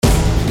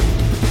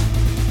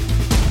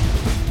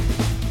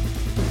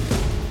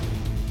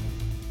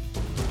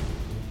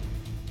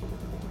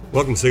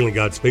Welcome to Sealing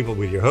God's People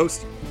with your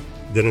host,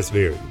 Dennis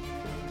Beard.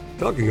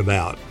 Talking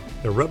about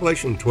the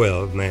Revelation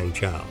 12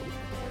 man-child.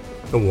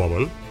 The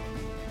woman,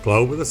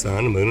 clothed with the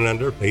sun, the moon, and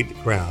under her feet, the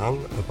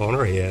crown upon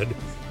her head,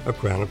 a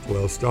crown of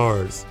 12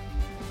 stars.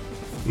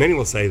 Many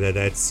will say that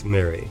that's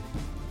Mary.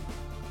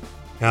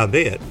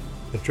 Howbeit,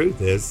 the truth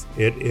is,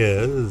 it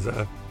is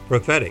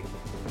prophetic.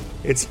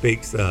 It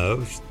speaks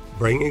of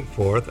bringing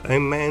forth a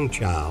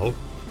man-child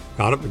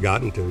caught up to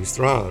God into his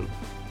throne.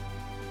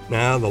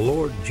 Now, the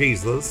Lord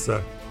Jesus,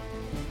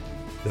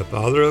 the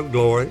Father of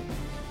glory,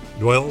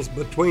 dwells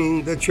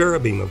between the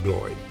cherubim of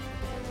glory.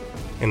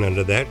 And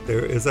under that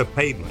there is a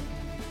pavement,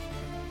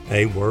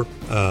 a work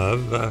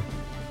of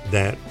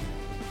that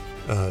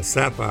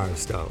sapphire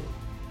stone,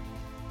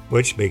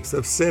 which speaks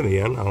of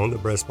Simeon on the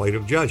breastplate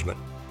of judgment.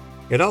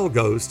 It all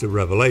goes to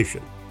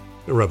Revelation,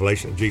 the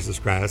revelation of Jesus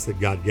Christ that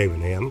God gave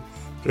him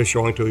to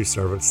showing to his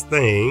servants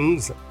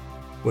things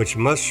which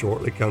must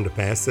shortly come to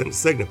pass, and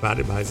signified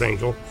it by his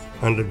angel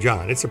unto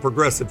John. It's a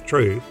progressive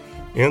truth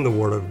in the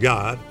Word of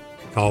God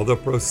called the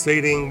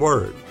proceeding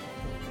Word.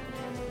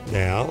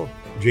 Now,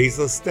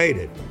 Jesus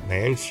stated,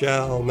 man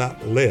shall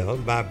not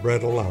live by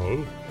bread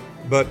alone,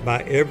 but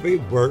by every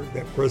word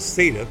that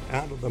proceedeth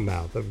out of the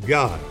mouth of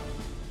God.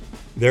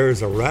 There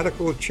is a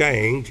radical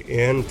change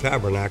in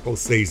tabernacle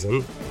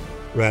season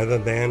rather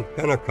than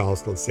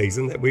Pentecostal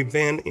season that we've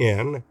been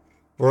in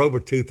for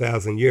over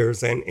 2,000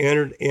 years and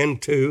entered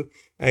into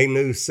a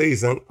new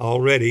season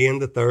already in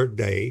the third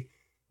day,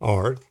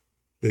 or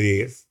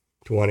the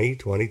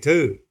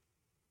 2022.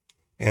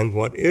 And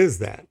what is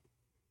that?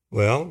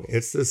 Well,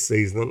 it's the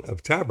season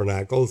of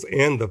tabernacles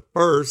in the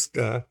first,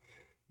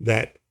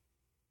 that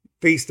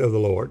Feast of the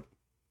Lord,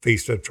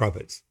 Feast of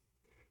Trumpets.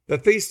 The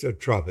Feast of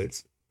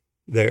Trumpets,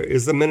 there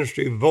is the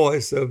ministry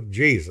voice of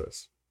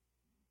Jesus.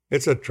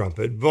 It's a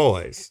trumpet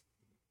voice.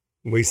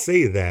 We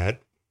see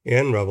that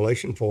in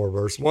Revelation 4,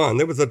 verse 1.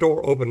 There was a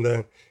door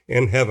opened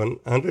in heaven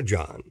unto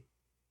John,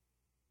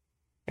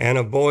 and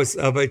a voice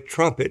of a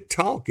trumpet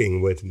talking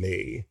with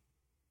me,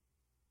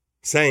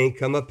 saying,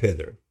 come up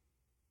hither.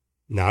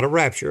 Not a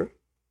rapture.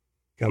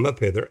 Come up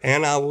hither,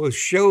 and I will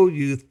show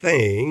you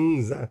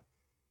things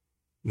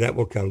that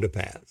will come to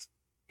pass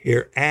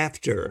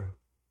hereafter.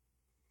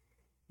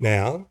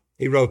 Now,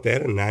 he wrote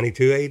that in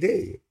 92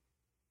 AD.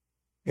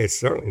 It's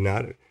certainly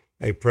not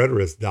a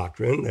preterist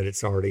doctrine that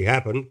it's already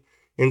happened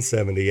in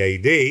 70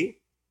 AD.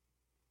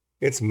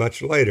 It's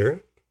much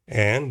later,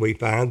 and we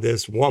find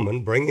this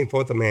woman bringing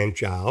forth a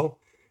man-child,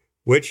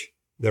 which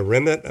the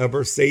remnant of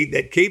her seed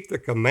that keep the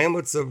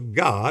commandments of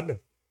God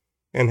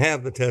and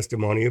have the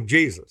testimony of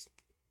Jesus.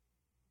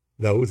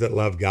 Those that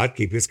love God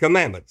keep his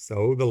commandments.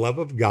 So the love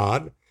of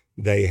God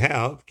they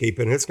have,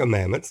 keeping his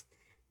commandments.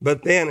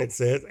 But then it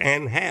says,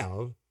 and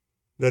have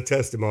the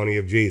testimony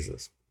of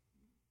Jesus.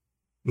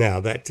 Now,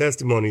 that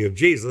testimony of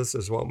Jesus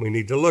is what we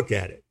need to look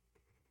at it.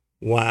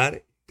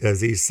 Why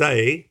does he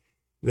say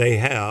they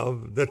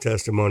have the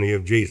testimony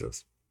of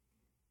Jesus?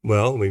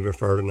 Well, we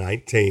refer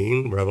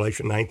to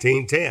Revelation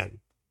 19:10.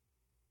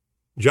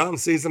 John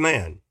sees a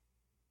man,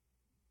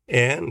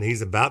 and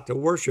he's about to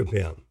worship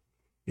him.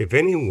 If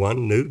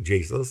anyone knew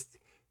Jesus,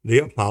 the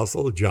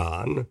Apostle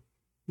John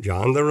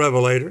the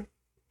Revelator,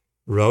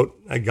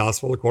 wrote a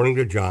gospel according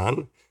to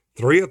John,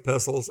 3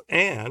 epistles,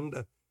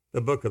 and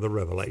the book of the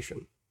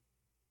Revelation.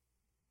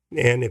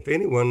 And if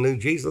anyone knew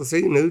Jesus,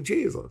 he knew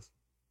Jesus.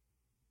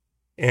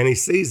 And he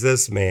sees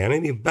this man,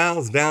 and he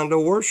bows down to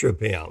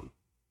worship him.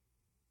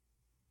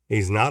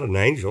 He's not an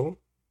angel.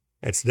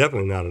 It's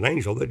definitely not an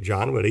angel that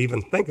John would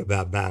even think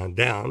about bowing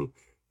down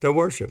to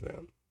worship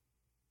him.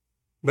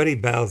 But he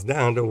bows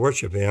down to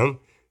worship him,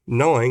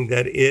 knowing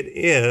that it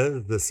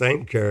is the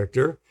same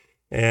character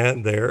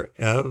and there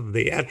of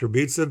the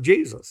attributes of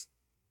Jesus.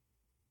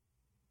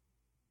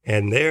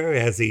 And there,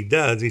 as he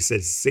does, he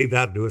says, see,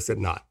 thou doest it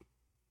not.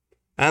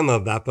 I'm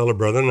of thy fellow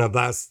brethren,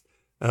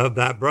 of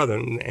thy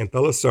brethren and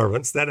fellow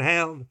servants that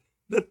have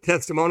the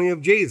testimony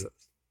of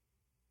Jesus.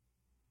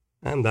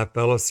 I'm thy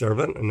fellow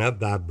servant and of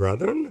thy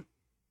brethren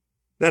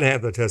that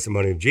have the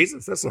testimony of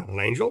Jesus. That's not an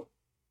angel.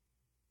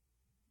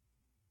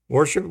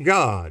 Worship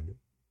God,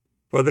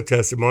 for the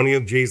testimony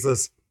of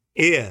Jesus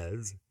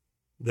is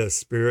the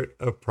spirit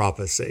of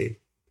prophecy.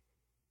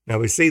 Now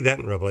we see that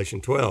in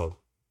Revelation 12.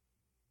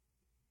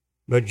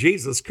 But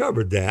Jesus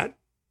covered that,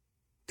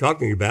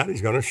 talking about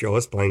he's going to show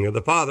us plainly of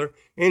the Father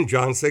in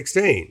John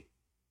 16.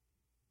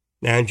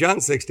 Now in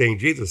John 16,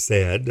 Jesus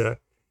said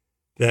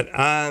that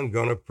I'm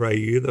going to pray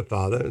you, the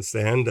Father,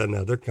 send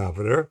another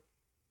comforter,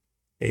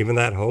 even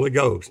that Holy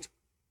Ghost.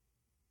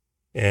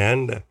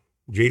 And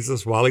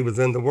Jesus, while he was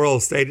in the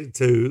world, stated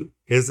to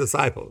his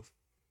disciples,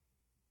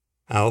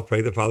 I'll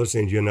pray the Father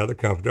send you another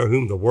comforter,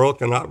 whom the world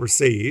cannot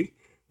receive,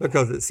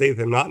 because it seeth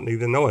him not,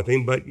 neither knoweth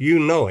him, but you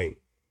know him,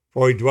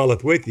 for he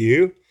dwelleth with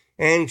you,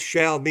 and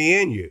shall be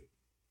in you.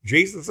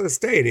 Jesus is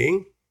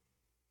stating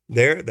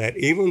there that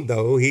even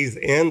though he's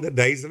in the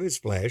days of his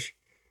flesh,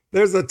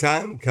 there's a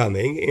time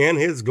coming in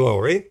his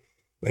glory,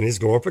 in his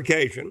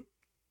glorification,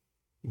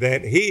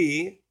 that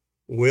he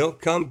will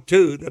come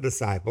to the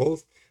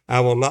disciples I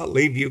will not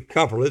leave you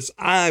comfortless.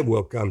 I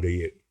will come to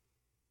you.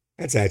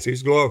 That's as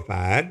he's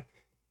glorified,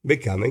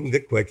 becoming the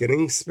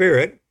quickening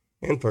spirit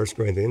in 1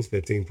 Corinthians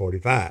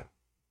 15:45.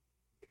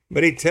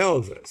 But he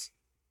tells us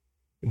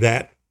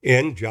that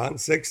in John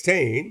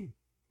 16,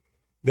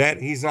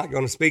 that he's not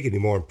going to speak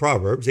anymore in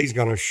Proverbs. He's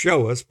going to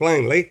show us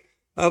plainly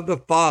of the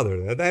Father.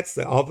 Now, that's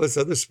the office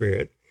of the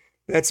Spirit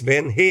that's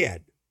been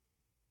hid.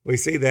 We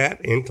see that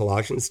in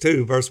Colossians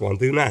 2, verse 1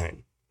 through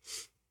 9.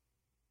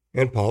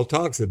 And Paul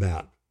talks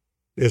about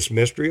this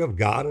mystery of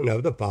God and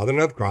of the Father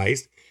and of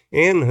Christ,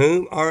 in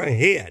whom are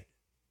hid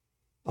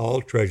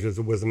all treasures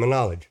of wisdom and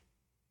knowledge.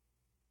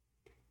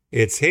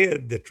 It's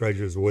hid, the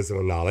treasures of wisdom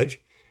and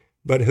knowledge,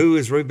 but who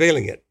is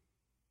revealing it?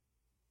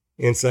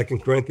 In 2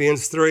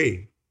 Corinthians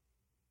 3,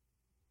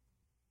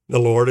 the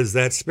Lord is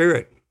that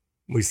Spirit.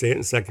 We see it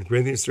in 2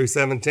 Corinthians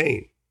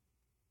 3:17,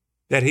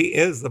 that he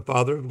is the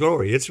Father of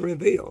glory. It's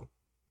revealed.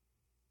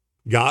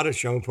 God has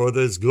shown forth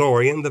his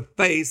glory in the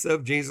face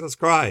of Jesus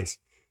Christ.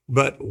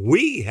 But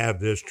we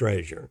have this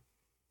treasure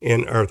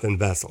in earthen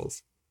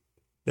vessels,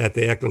 that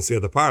the excellency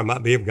of the power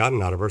might be of God and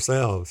not of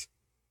ourselves.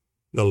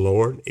 The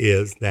Lord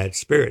is that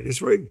Spirit.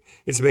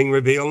 It's being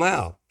revealed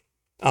now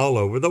all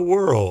over the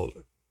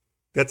world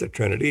that the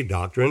Trinity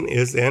doctrine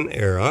is in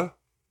error.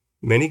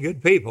 Many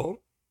good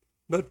people,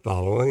 but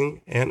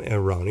following an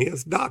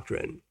erroneous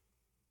doctrine.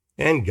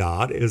 And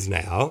God is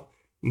now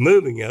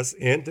moving us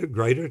into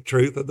greater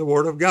truth of the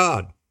Word of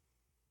God.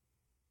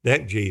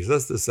 That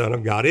Jesus, the Son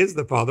of God, is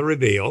the Father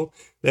revealed,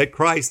 that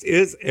Christ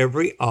is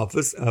every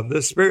office of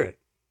the Spirit.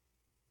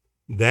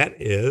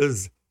 That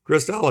is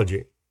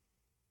Christology.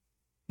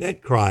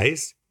 That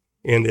Christ,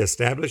 in the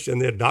established in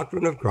the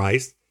doctrine of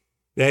Christ,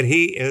 that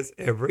he is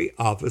every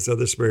office of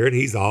the Spirit.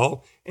 He's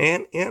all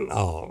and in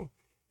all.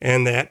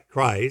 And that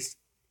Christ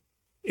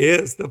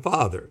is the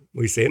Father.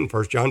 We see it in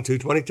 1 John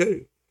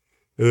 2:22.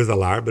 Who is a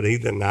liar, but he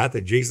denieth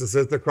that Jesus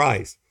is the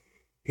Christ.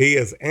 He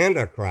is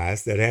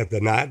Antichrist that hath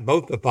denied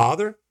both the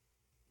Father.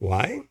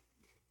 Why?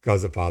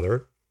 Because the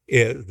Father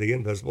is the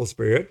invisible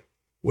Spirit,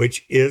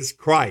 which is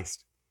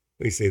Christ.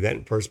 We see that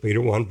in 1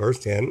 Peter 1, verse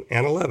 10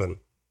 and 11.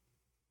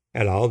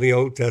 And all the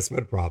Old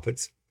Testament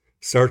prophets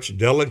searched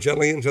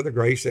diligently into the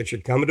grace that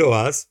should come to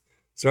us,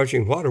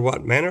 searching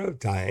what manner of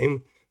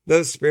time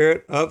the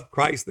Spirit of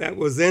Christ that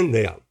was in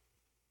them.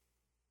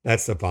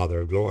 That's the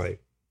Father of glory.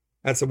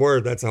 That's the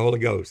Word. That's the Holy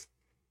Ghost.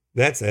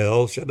 That's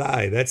El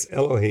Shaddai. That's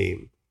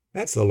Elohim.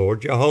 That's the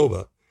Lord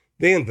Jehovah,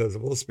 the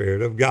invisible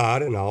Spirit of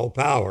God in all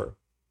power,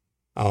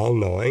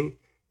 all-knowing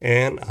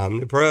and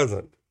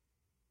omnipresent.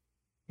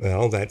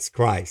 Well, that's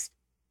Christ.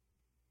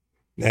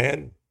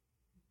 And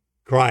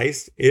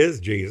Christ is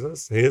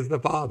Jesus. He is the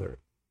Father.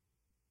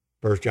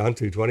 1 John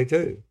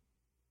 2:22.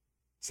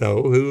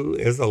 So who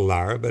is a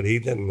liar but he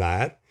that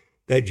denieth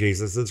that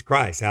Jesus is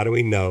Christ? How do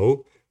we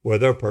know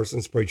whether a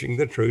person's preaching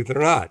the truth or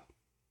not?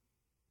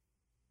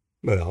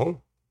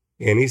 Well,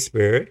 any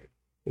spirit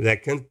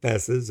that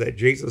confesses that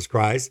Jesus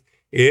Christ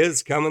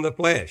is come in the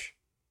flesh.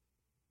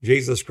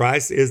 Jesus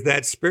Christ is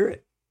that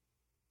Spirit.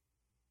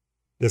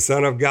 The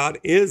Son of God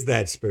is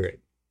that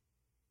Spirit.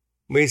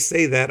 We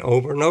see that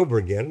over and over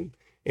again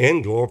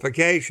in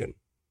glorification.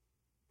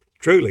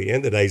 Truly,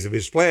 in the days of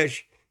his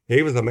flesh,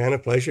 he was a man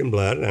of flesh and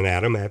blood, an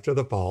Adam after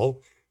the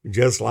fall,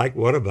 just like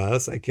one of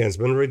us, a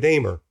kinsman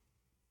redeemer.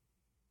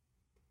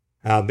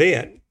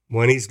 Howbeit,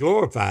 when he's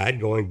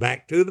glorified, going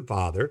back to the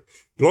Father,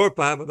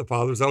 glorified with the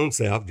Father's own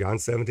self, John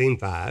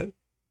 17:5,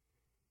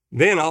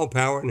 then all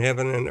power in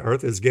heaven and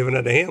earth is given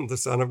unto him, the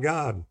Son of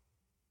God.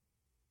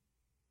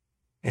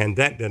 And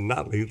that did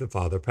not leave the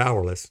Father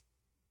powerless.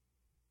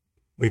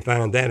 We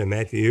find that in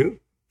Matthew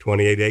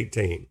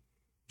 28:18.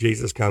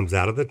 Jesus comes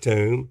out of the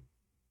tomb.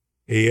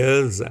 He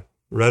is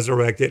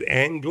resurrected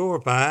and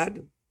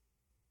glorified,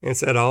 and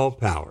said, all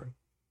power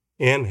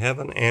in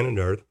heaven and in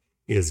earth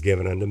is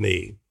given unto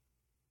me.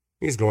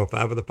 He's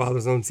glorified with the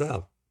Father's own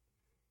self.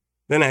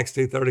 Then Acts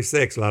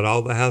 2:36, let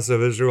all the house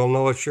of Israel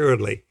know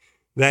assuredly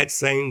that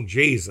same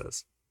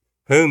Jesus,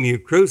 whom you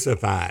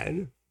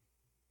crucified,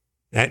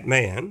 that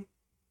man,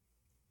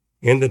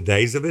 in the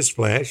days of his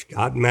flesh,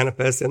 God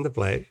manifest in the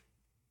flesh,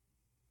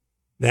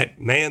 that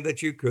man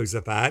that you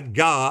crucified,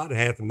 God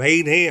hath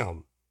made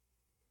him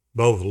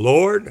both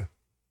Lord,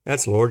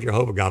 that's Lord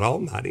Jehovah God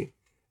Almighty,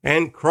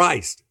 and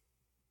Christ,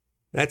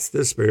 that's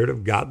the Spirit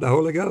of God, the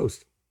Holy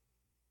Ghost.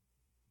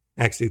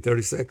 Acts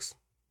 2:36.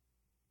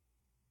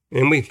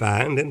 And we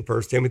find in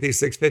 1 Timothy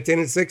 6:15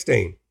 and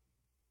 16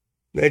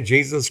 that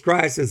Jesus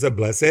Christ is the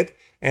blessed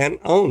and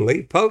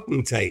only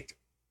potentate.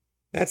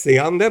 That's the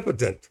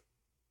omnipotent,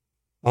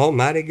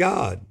 almighty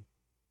God,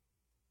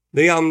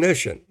 the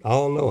omniscient,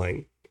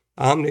 all-knowing,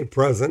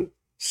 omnipresent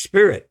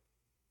Spirit.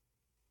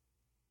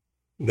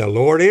 The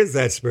Lord is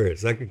that Spirit,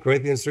 2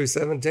 Corinthians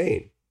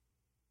 3:17.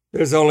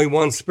 There's only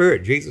one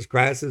Spirit. Jesus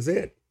Christ is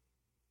it.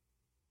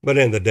 But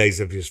in the days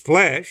of his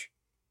flesh,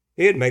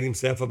 he had made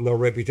himself of no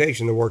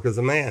reputation to work as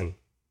a man,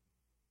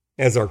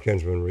 as our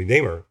kinsman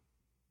redeemer.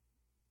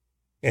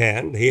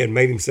 And he had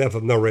made himself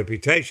of no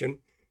reputation,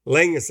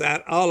 laying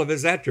aside all of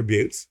his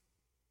attributes,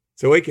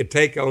 so he could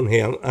take on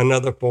him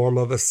another form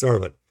of a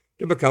servant,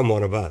 to become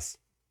one of us,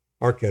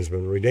 our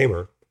kinsman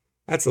redeemer.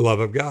 That's the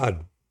love of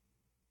God.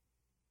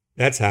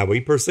 That's how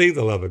we perceive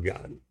the love of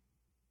God.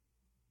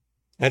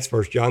 That's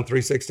 1 John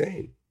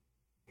 3:16.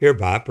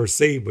 Hereby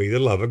perceive we the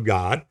love of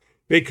God,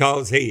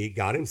 because he,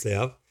 God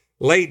himself,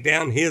 laid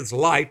down his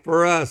life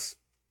for us.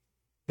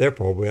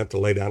 Therefore, we have to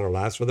lay down our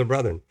lives for the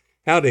brethren.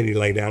 How did he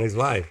lay down his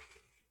life?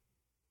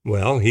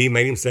 Well, he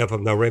made himself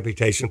of no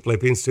reputation,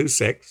 Philippians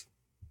 2:6.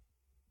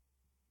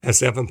 A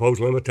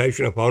self-imposed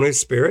limitation upon his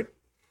spirit,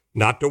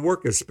 not to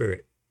work his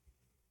spirit.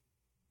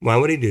 Why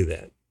would he do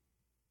that?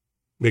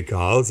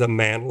 Because a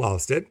man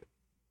lost it.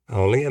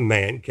 Only a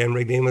man can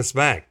redeem us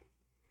back.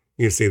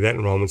 You see that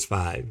in Romans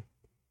 5.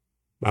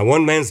 By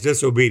one man's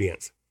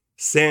disobedience,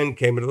 sin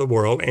came into the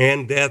world,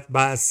 and death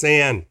by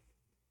sin.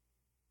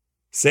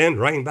 Sin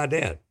reigned by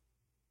death.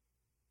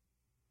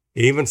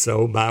 Even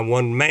so, by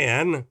one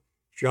man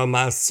shall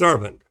my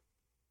servant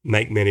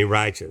make many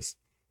righteous.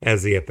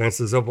 As the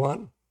offenses of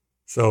one,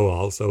 so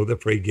also the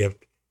free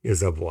gift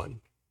is of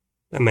one.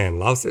 A man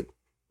lost it.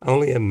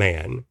 Only a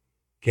man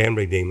can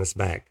redeem us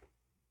back.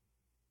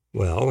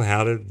 Well,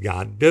 how did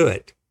God do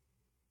it?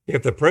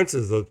 If the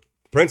princes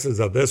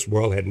of this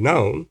world had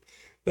known,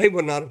 they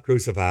would not have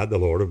crucified the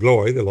Lord of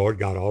glory, the Lord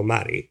God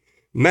Almighty,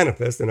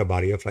 manifest in a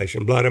body of flesh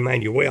and blood,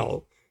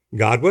 Emmanuel,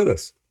 God with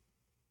us.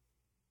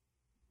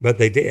 But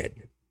they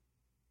did.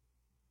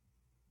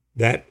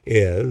 That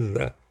is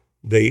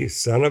the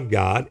Son of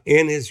God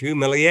in his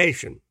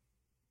humiliation.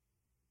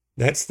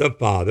 That's the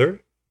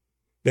Father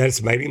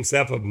that's made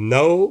himself of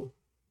no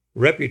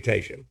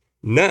reputation,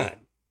 none,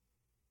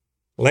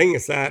 laying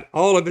aside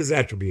all of his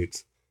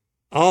attributes,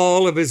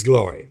 all of his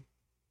glory,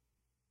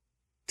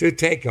 to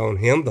take on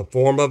him the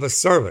form of a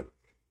servant,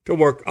 to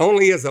work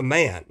only as a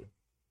man,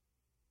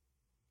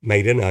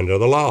 made in under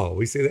the law.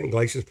 We see that in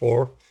Galatians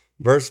 4,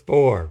 verse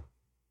 4.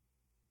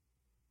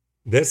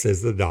 This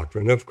is the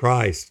doctrine of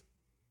Christ.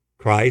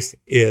 Christ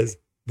is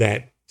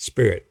that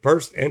Spirit,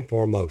 first and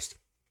foremost.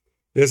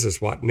 This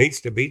is what needs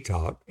to be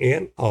taught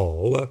in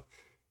all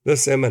the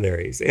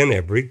seminaries, in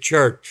every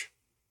church,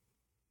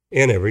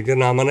 in every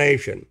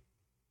denomination,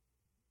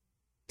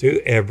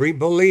 to every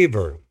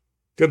believer,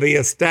 to be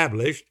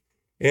established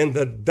in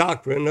the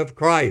doctrine of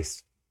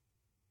Christ.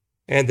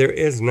 And there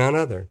is none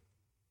other.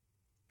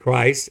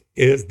 Christ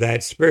is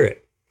that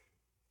Spirit,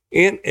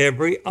 in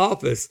every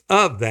office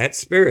of that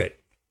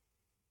Spirit.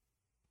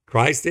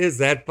 Christ is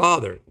that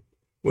Father.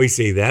 We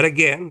see that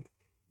again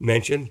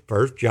mentioned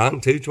 1 John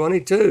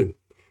 2:22.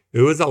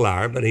 Who is a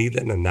liar but he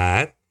that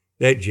denieth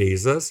that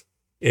Jesus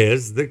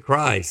is the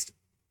Christ?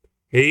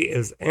 He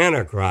is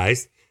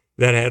Antichrist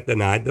that hath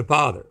denied the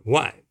Father.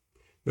 Why?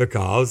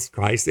 Because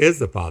Christ is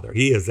the Father.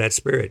 He is that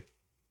Spirit.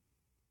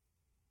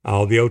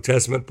 All the Old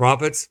Testament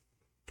prophets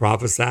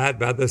prophesied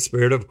by the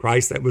Spirit of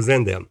Christ that was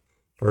in them.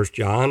 1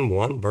 John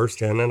 1, verse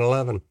 10 and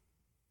 11.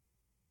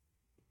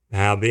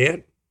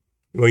 Howbeit,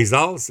 he's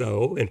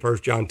also in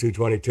 1 John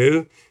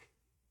 2:22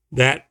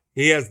 that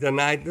he has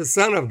denied the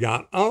Son of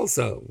God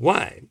also.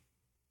 Why?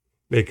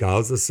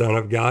 Because the Son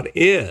of God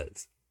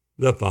is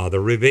the Father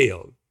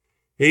revealed.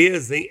 He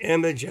is the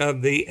image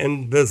of the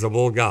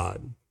invisible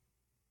God.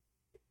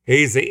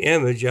 He's the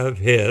image of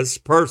his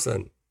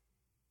person.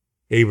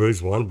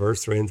 Hebrews 1,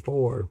 verse 3 and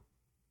 4.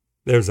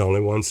 There's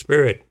only one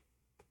Spirit.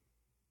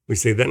 We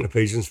see that in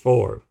Ephesians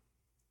 4.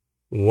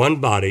 One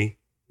body,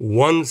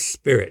 one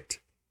Spirit.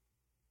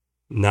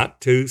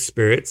 Not two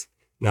spirits,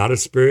 not a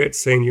Spirit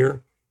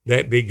senior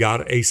that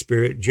begot a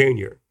Spirit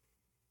junior.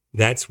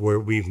 That's where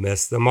we've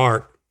missed the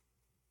mark.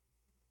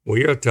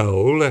 We are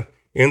told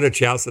in the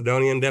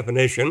Chalcedonian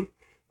definition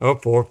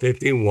of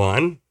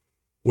 451,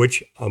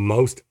 which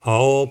most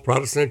all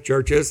Protestant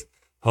churches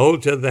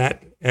hold to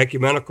that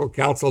ecumenical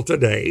council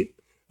today,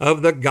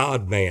 of the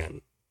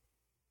God-man,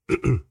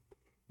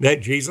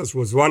 that Jesus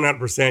was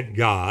 100%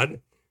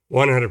 God,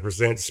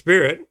 100%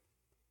 Spirit,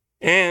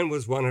 and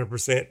was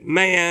 100%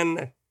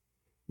 man,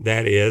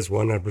 that is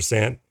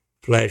 100%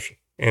 flesh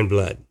and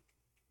blood.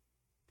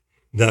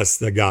 Thus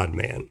the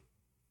God-man.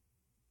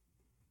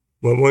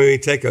 When we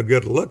take a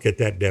good look at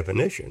that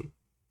definition,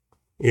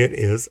 it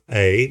is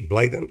a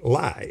blatant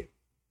lie,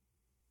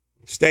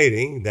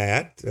 stating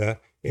that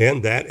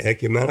in that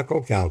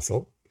ecumenical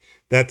council,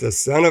 that the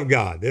Son of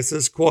God, this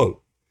is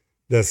quote,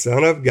 the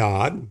Son of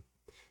God,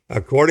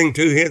 according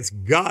to his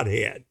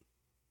Godhead,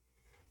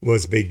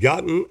 was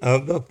begotten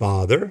of the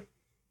Father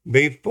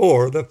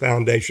before the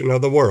foundation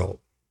of the world,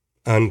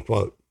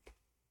 unquote.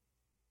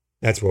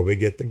 That's where we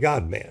get the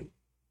God-man,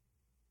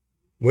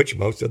 which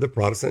most of the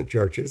Protestant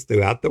churches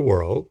throughout the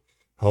world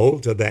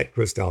hold to that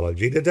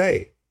Christology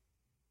today.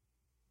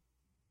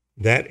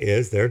 That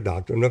is their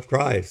doctrine of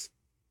Christ,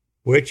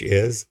 which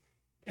is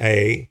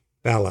a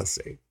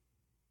fallacy.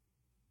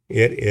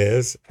 It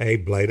is a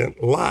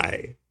blatant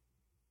lie.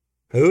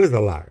 Who is a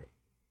liar?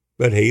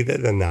 But he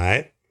that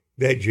denieth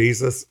that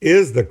Jesus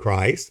is the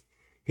Christ,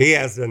 he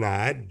has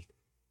denied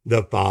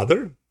the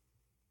Father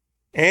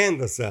and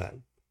the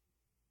Son.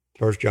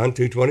 1 John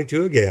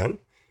 2:22 again.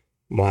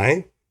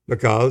 Why?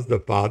 Because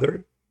the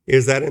Father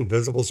is that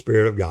invisible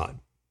Spirit of God,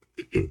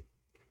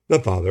 the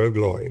Father of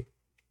glory.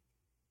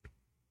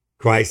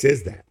 Christ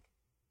is that.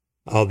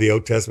 All the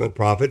Old Testament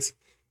prophets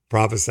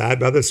prophesied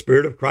by the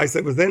Spirit of Christ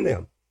that was in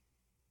them.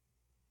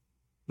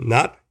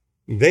 Not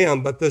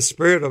them, but the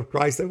Spirit of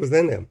Christ that was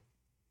in them.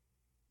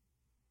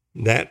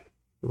 That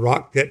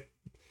rock that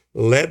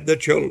led the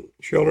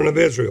children of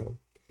Israel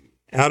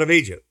out of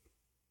Egypt,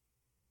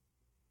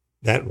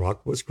 that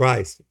rock was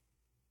Christ.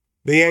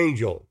 The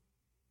angel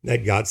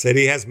that God said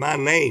he has my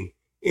name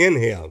in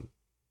him,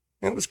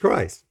 that was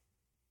Christ.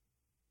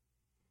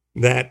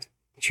 That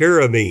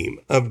cherubim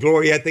of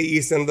glory at the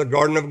east end of the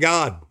garden of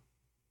God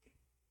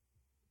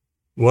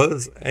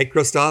was a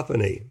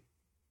Christophany.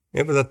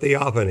 It was a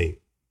theophany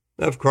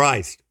of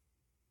Christ.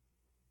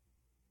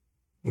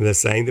 The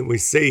same that we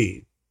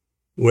see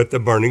with the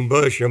burning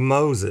bush of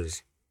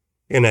Moses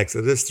in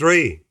Exodus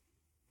 3.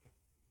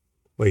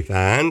 We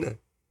find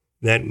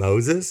that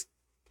Moses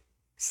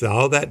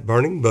saw that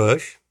burning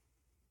bush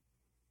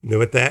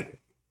with that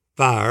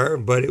fire,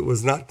 but it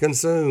was not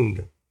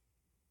consumed.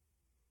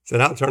 Said,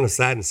 I'll turn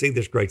aside and see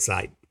this great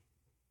sight.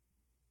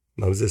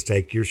 Moses,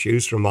 take your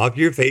shoes from off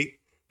your feet,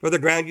 for the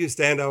ground you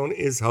stand on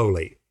is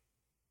holy.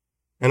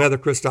 Another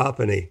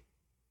Christophany.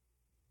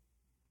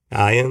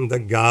 I am the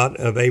God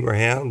of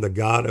Abraham, the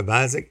God of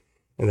Isaac,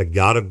 and the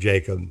God of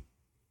Jacob.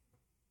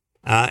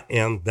 I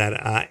am that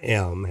I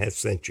am has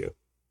sent you.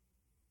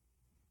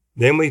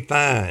 Then we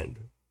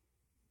find,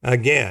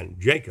 again,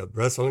 Jacob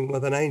wrestling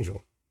with an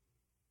angel.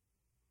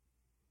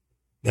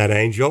 That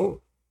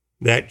angel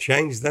that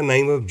changed the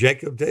name of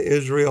Jacob to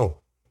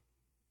Israel.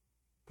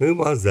 Who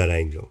was that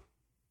angel?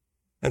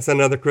 That's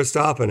another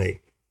Christophany.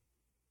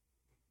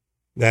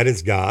 That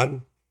is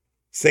God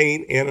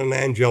seen in an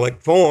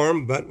angelic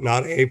form, but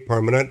not a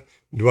permanent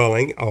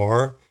dwelling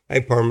or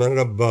a permanent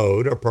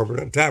abode or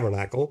permanent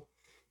tabernacle,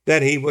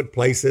 that he would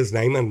place his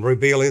name and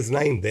reveal his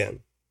name then.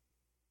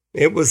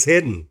 It was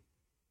hidden.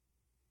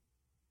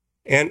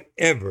 And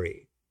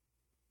every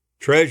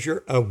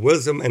treasure of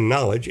wisdom and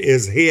knowledge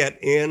is hid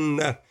in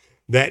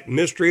that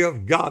mystery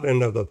of God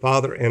and of the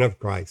Father and of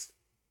Christ.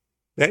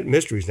 That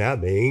mystery is now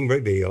being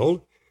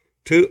revealed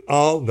to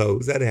all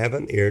those that have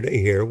an ear to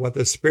hear what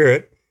the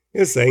Spirit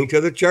is saying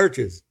to the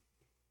churches.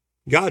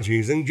 God's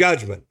using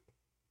judgment,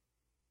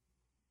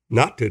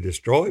 not to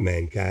destroy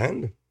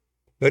mankind,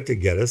 but to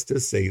get us to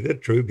see the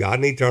true God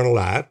and eternal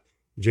life,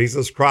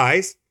 Jesus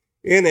Christ,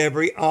 in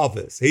every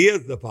office. He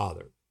is the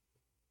Father.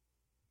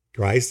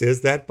 Christ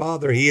is that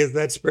Father. He is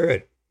that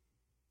Spirit.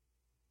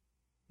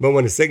 But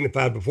when it's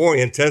signified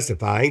beforehand,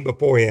 testifying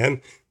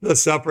beforehand the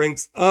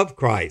sufferings of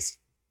Christ.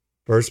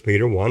 1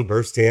 Peter 1,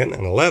 verse 10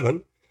 and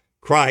 11,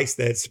 Christ,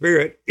 that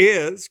Spirit,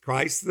 is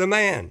Christ the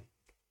man.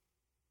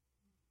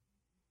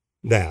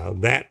 Now,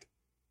 that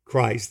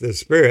Christ the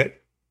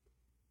Spirit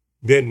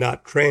did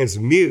not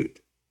transmute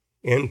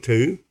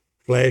into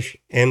flesh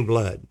and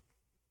blood.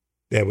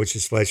 That which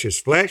is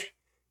flesh,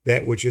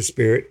 that which is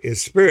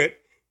spirit,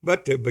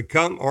 but to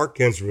become our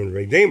kinsman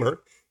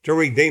redeemer, to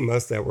redeem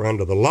us that were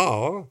under the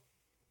law,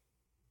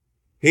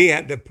 he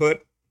had to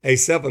put a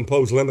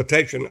self-imposed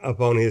limitation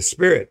upon his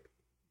spirit.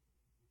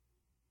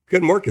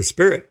 Couldn't work his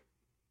spirit,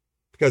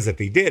 because if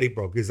he did, he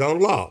broke his own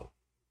law.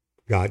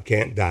 God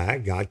can't die,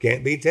 God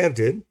can't be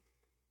tempted,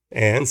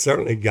 and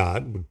certainly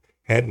God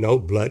had no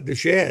blood to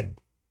shed.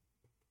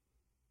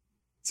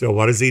 So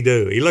what does he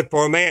do? He looked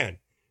for a man.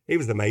 He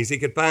was amazed he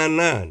could find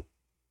none.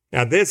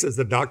 Now, this is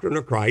the doctrine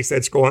of Christ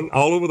that's going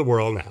all over the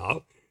world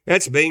now.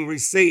 That's being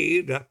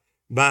received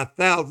by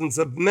thousands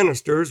of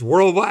ministers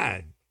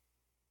worldwide,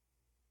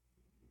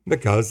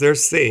 because they're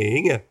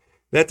seeing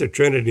that the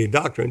Trinity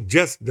doctrine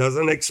just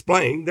doesn't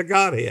explain the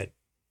Godhead.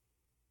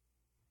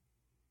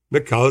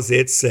 Because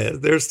it says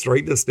there's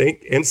three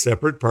distinct and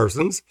separate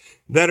persons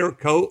that are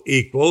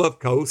co-equal of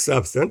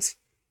co-substance,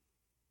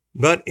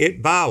 but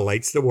it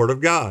violates the Word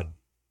of God.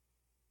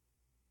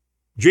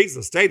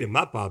 Jesus stated,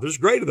 my Father's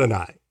greater than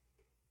I.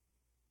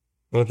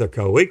 Well, if they're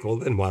co-equal,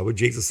 then why would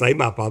Jesus say,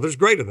 my Father's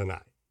greater than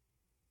I?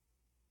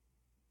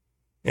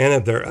 And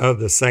if they're of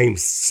the same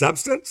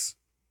substance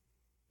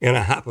in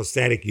a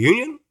hypostatic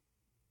union,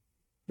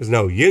 there's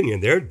no union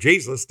there.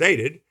 Jesus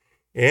stated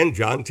in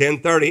John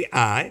 10:30,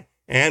 I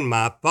and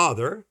my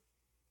Father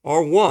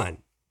are one.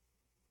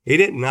 He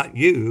did not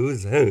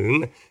use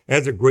whom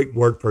as a Greek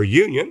word for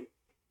union.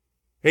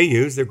 He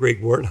used the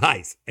Greek word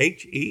heis,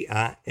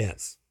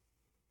 H-E-I-S,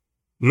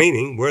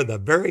 meaning we're the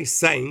very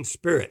same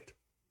Spirit.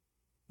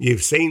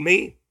 You've seen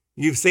me,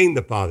 you've seen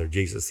the Father,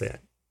 Jesus said.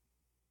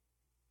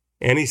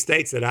 And he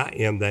states that I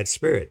am that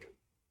Spirit.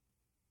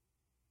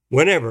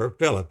 Whenever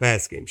Philip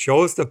asked him,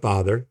 show us the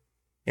Father,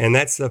 and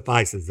that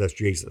suffices us,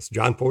 Jesus.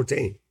 John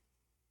 14.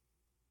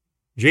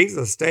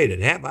 Jesus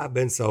stated, have I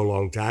been so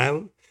long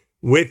time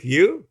with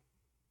you,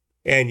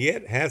 and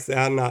yet hast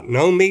thou not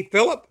known me,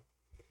 Philip?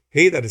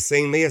 He that has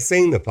seen me has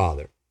seen the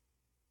Father.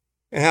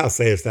 And how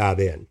sayest thou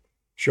then,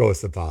 show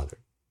us the Father?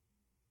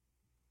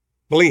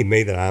 Believe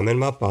me that I'm in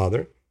my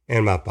Father,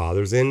 and my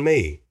Father's in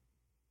me.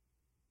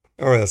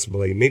 Or else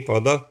believe me for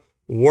the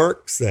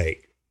work's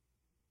sake.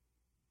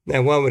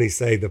 Now, why would he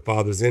say the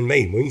Father's in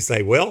me? We can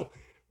say, well,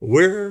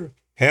 we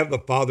have the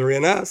Father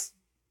in us.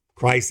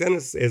 Christ in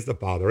us is the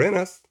Father in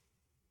us.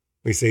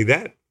 We see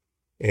that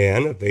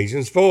in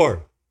Ephesians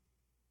 4.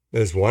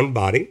 There's one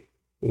body,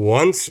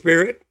 one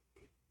spirit,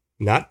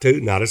 not two,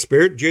 not a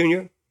spirit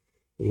junior,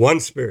 one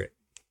spirit.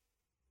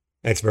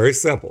 That's very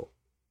simple.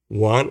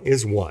 One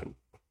is one.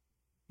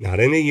 Not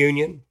in a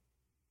union,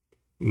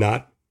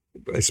 not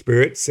a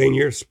spirit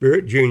senior,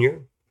 spirit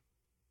junior,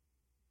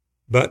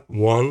 but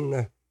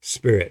one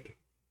spirit.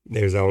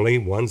 There's only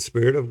one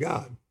Spirit of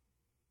God,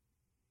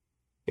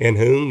 in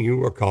whom you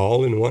were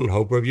called in one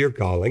hope of your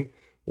calling,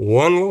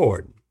 one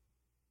Lord,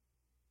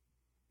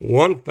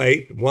 one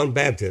faith, one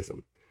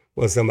baptism.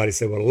 Well, somebody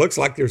said, well, it looks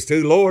like there's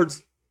two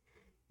Lords,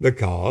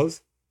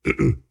 because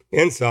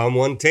in Psalm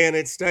 110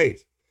 it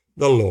states,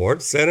 the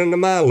Lord said unto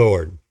my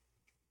Lord,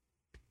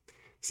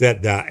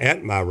 set thou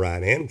at my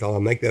right hand until I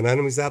make thine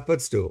enemies thy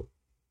footstool.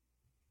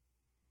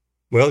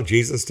 Well,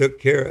 Jesus took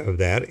care of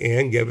that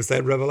and gave us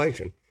that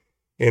revelation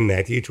in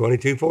Matthew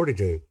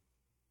 22:42.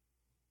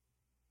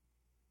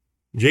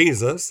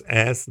 Jesus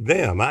asked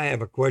them, I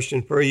have a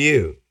question for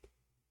you.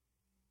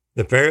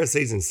 The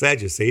Pharisees and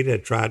Sadducees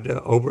had tried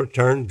to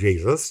overturn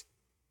Jesus.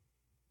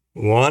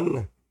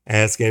 One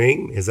asking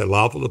him, is it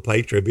lawful to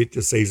pay tribute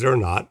to Caesar or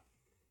not?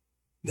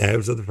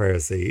 Those are the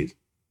Pharisees.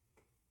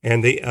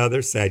 And the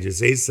other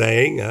Sadducees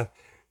saying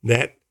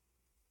that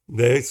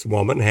this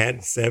woman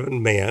had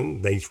 7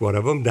 men, each one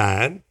of them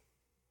died,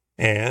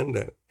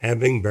 and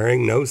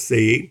bearing no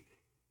seed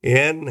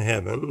in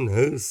heaven,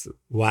 whose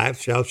wife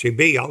shall she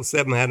be? All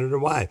 7 had her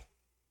wife.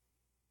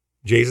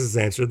 Jesus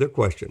answered their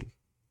questions.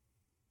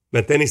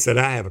 But then he said,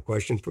 I have a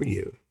question for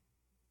you.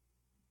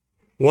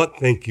 What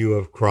think you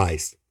of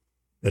Christ?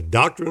 The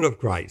doctrine of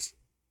Christ.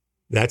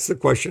 That's the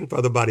question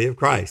for the body of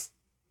Christ.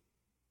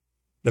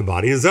 The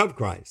body is of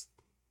Christ.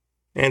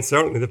 And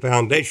certainly the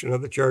foundation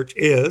of the church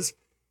is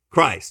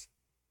Christ.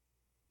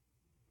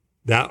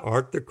 Thou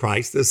art the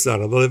Christ, the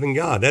Son of the living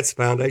God. That's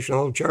the foundation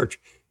of the church.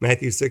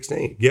 Matthew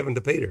 16, given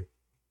to Peter.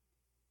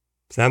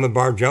 Simon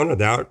Bar-Jonah,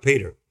 thou art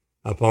Peter.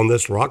 Upon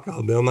this rock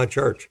I'll build my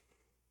church.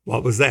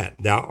 What was that?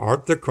 Thou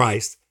art the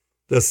Christ,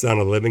 the Son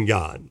of the living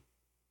God.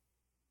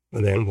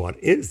 Well, then what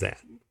is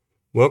that?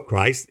 Well,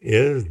 Christ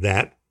is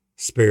that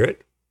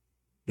Spirit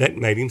that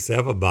made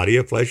himself a body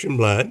of flesh and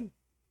blood.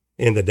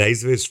 In the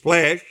days of his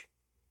flesh,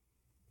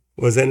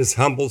 was in his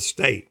humble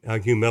state, a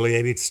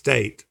humiliated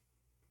state,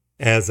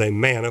 as a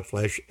man of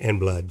flesh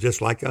and blood,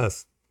 just like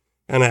us,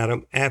 and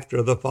Adam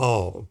after the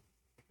fall,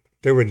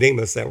 to redeem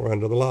us that were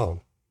under the law.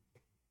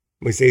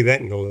 We see that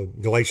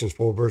in Galatians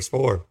 4, verse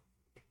 4.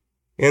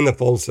 In the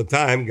fullness of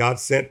time, God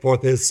sent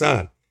forth his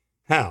Son.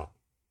 How?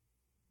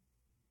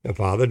 The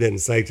Father didn't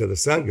say to the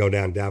Son, go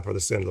down and die for the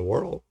sin of the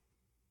world.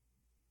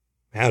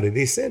 How did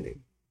he send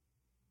him?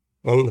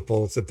 Well, in the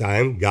fullness of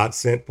time, God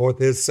sent forth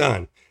his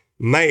Son,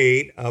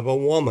 made of a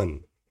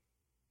woman.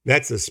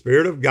 That's the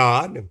Spirit of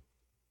God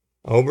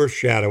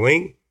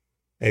overshadowing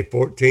a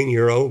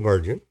 14-year-old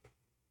virgin,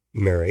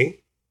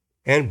 Mary,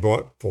 and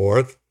brought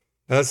forth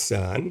a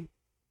son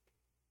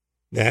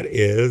that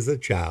is a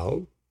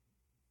child.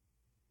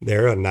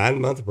 They're a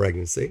 9-month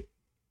pregnancy,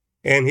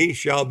 and he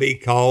shall be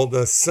called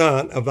the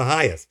Son of the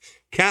Highest,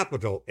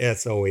 capital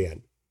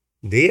S-O-N,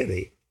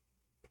 deity.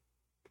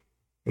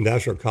 And thou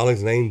shalt call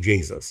his name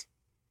Jesus,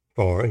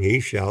 for he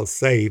shall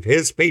save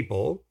his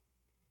people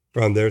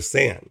from their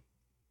sin.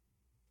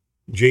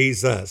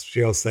 Jesus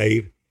shall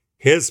save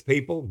his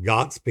people,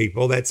 God's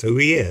people, that's who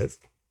he is,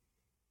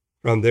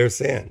 from their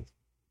sins.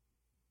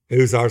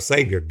 Who's our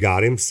Savior?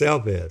 God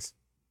himself is.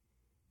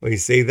 We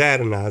see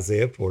that in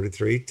Isaiah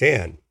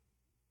 43:10.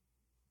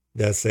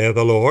 Thus saith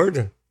the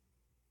Lord,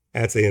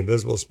 that's the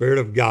invisible Spirit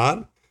of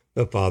God,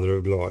 the Father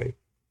of glory.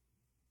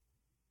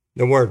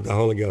 The Word, the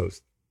Holy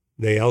Ghost,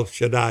 the El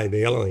Shaddai,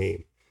 the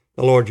Elohim,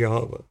 the Lord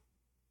Jehovah,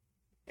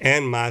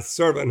 and my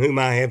servant whom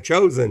I have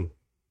chosen.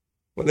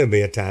 Well, there'll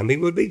be a time he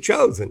would be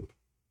chosen.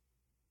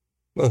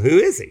 Well, who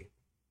is he?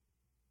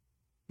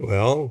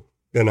 Well,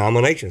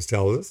 denominations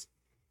tell us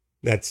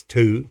that's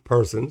 2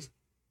 persons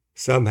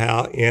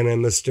somehow in a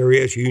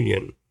mysterious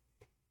union.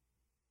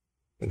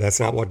 But that's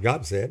not what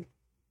God said.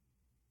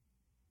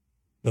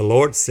 The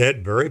Lord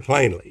said very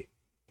plainly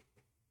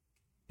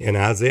in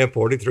Isaiah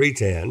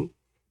 43:10,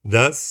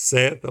 thus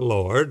saith the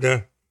Lord,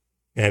 that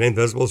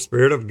invisible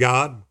Spirit of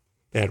God,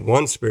 that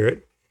one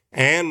Spirit,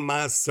 and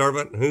my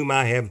servant whom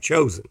I have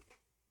chosen,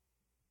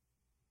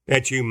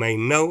 that you may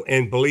know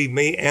and believe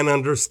me and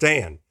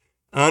understand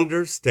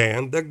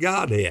the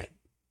Godhead,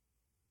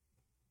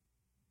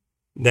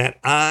 that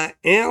I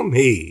am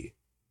he.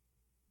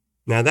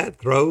 Now that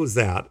throws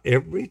out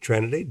every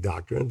Trinity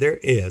doctrine there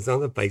is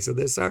on the face of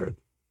this earth.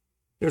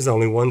 There's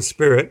only one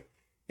Spirit,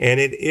 and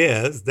it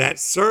is that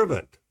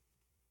servant.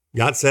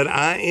 God said,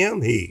 I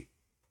am he.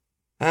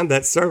 I'm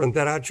that servant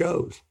that I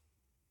chose.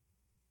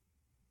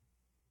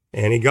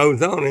 And he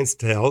goes on and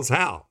tells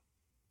how.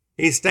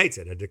 He states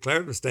it, a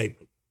declarative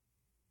statement.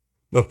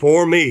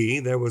 Before me,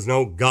 there was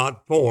no God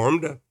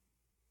formed.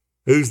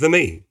 Who's the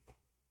me?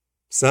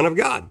 Son of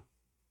God.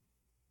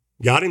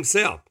 God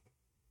himself.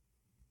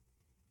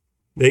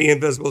 The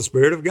invisible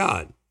Spirit of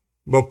God.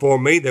 Before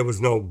me, there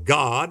was no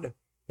God,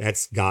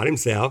 that's God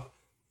himself,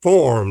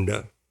 formed.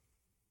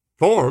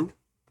 formed.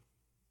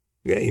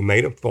 Yeah, he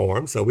made a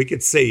form so we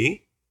could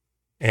see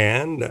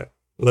and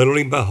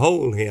literally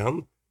behold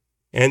him.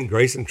 And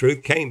grace and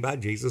truth came by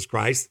Jesus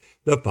Christ,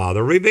 the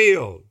Father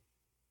revealed.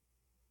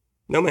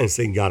 No man's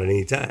seen God at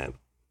any time.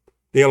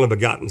 The only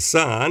begotten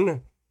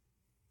Son,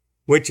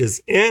 which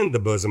is in the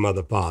bosom of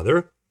the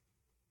Father,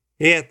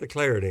 he hath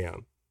declared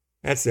him.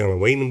 That's the only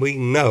way we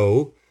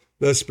know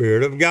the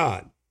Spirit of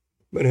God.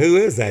 But who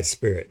is that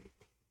Spirit?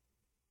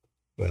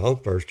 Well,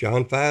 1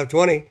 John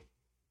 5:20,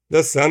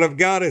 the Son of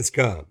God has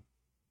come.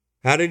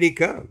 How did he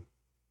come?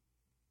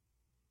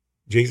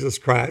 Jesus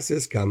Christ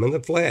has come in the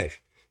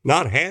flesh.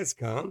 Not has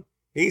come,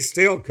 he's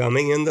still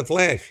coming in the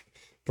flesh.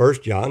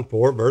 1 John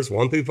 4, verse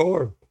 1 through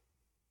 4.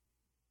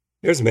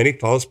 There's many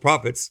false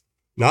prophets,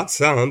 not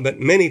some, but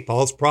many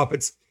false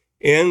prophets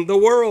in the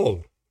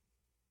world.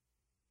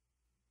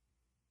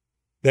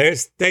 They're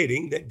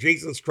stating that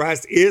Jesus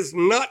Christ is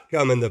not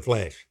come in the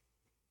flesh,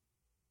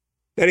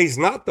 that he's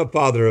not the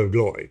Father of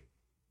glory,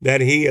 that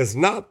he is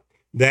not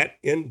that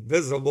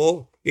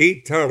invisible,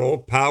 eternal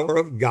power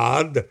of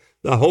God,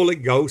 the Holy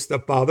Ghost, the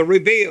Father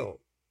revealed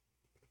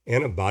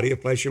in a body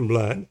of flesh and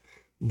blood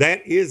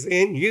that is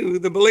in you,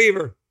 the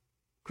believer.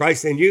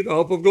 Christ in you, the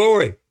hope of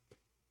glory.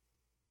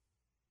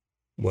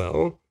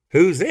 Well,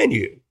 who's in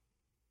you?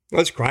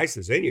 Well, it's Christ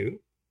is in you.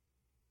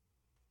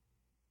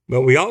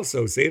 But we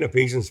also see in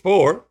Ephesians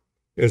 4,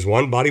 there's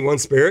one body, one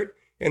spirit,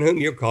 in whom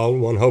you're called,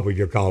 one hope of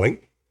your calling,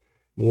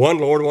 one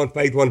Lord, one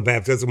faith, one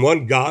baptism,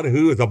 one God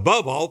who is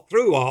above all,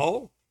 through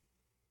all,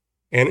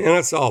 and in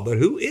us all. But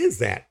who is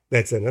that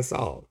that's in us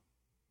all?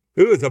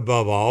 Who is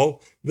above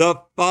all?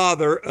 The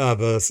Father of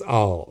us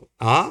all.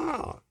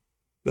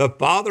 The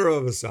Father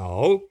of us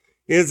all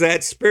is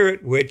that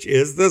Spirit which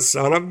is the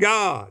Son of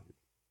God.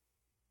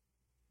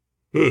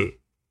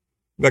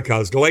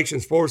 Because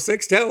Galatians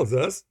 4:6 tells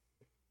us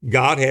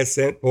God has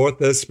sent forth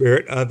the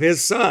Spirit of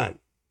his Son.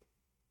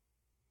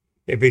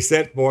 If he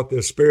sent forth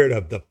the Spirit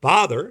of the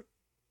Father,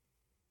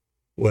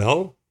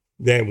 well,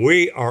 then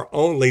we are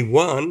only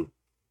one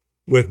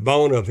with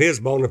bone of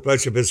his bone and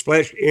flesh of his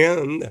flesh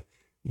in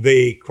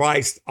the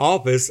Christ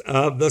office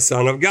of the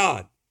Son of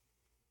God,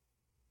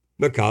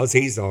 because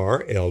he's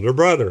our elder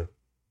brother.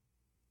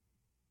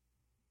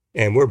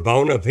 And we're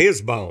bone of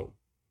his bone.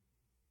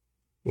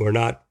 We're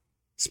not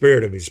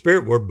spirit of his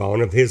spirit, we're bone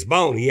of his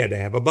bone. He had to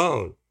have a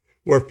bone.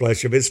 We're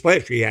flesh of his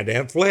flesh. He had to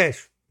have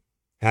flesh.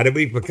 How did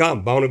we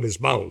become bone of his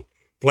bone,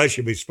 flesh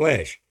of his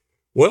flesh?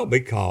 Well,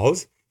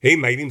 because he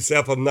made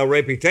himself of no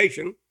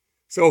reputation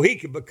so he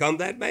could become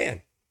that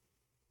man.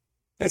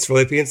 That's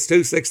Philippians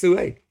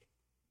 2:6-8.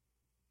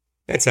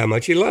 That's how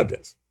much he loved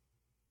us.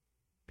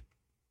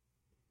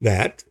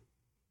 That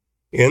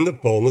in the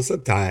fullness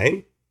of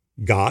time,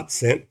 God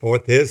sent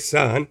forth his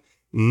Son,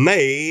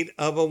 made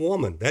of a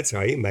woman. That's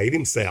how he made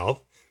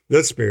himself,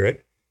 the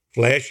Spirit,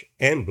 flesh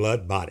and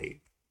blood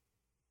body.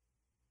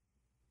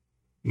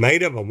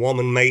 Made of a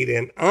woman, made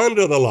in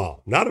under the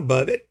law, not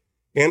above it,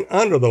 in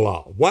under the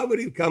law. Why would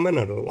he come in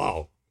under the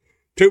law?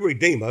 To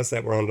redeem us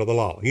that were under the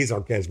law. He's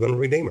our kinsman and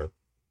redeemer.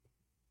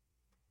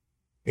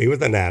 He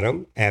was an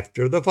Adam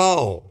after the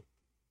fall,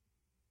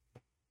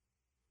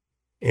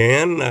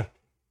 in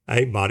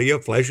a body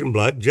of flesh and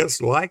blood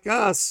just like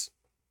us.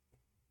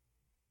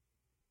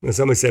 And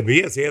somebody said, well,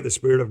 yes, he had the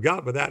Spirit of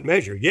God without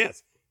measure.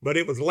 Yes, but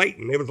it was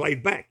latent. It was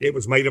laid back. It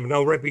was made of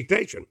no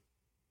reputation.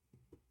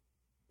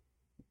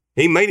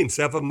 He made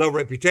himself of no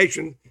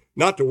reputation,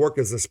 not to work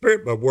as a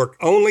spirit, but work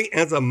only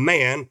as a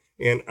man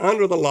and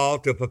under the law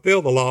to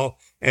fulfill the law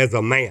as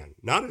a man.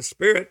 Not a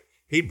spirit.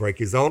 He'd break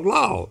his own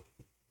law.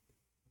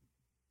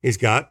 He's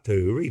got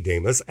to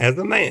redeem us as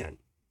a man.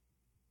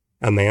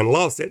 A man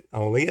lost it.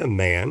 Only a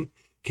man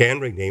can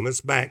redeem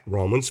us back.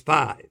 Romans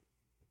 5.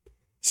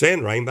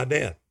 Sin reigned by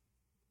death.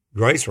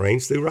 Grace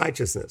reigns through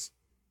righteousness.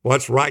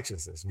 What's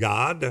righteousness?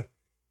 God,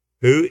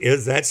 who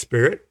is that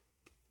Spirit,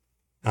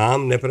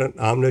 omnipotent,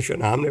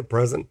 omniscient,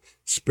 omnipresent,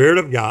 Spirit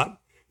of God,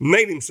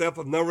 made himself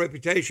of no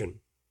reputation.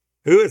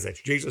 Who is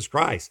that? Jesus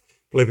Christ.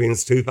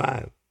 Philippians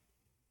 2:5-8.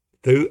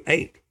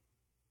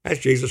 That's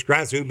Jesus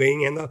Christ, who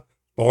being in the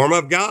form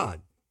of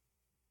God.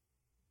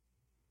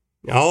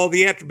 All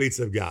the attributes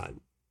of God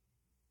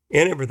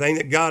and everything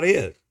that God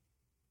is.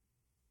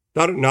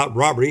 Thought it not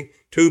robbery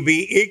to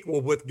be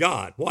equal with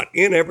God. What?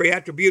 In every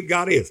attribute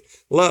God is.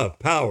 Love,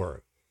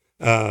 power,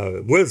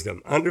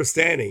 wisdom,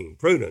 understanding,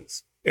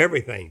 prudence,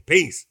 everything,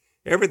 peace,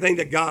 everything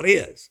that God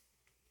is.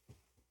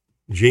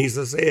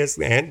 Jesus is,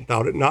 and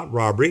thought it not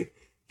robbery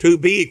to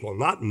be equal,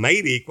 not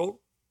made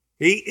equal.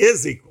 He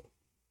is equal.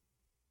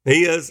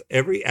 He is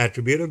every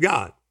attribute of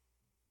God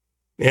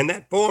in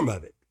that form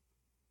of it.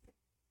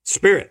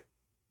 Spirit.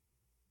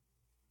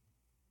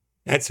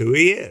 That's who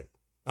he is.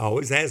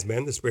 Always has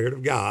been the Spirit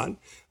of God.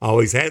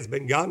 Always has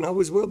been God and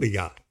always will be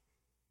God.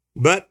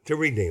 But to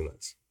redeem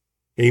us.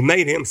 He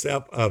made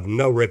himself of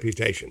no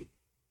reputation.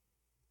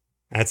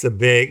 That's a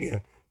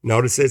big,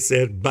 notice it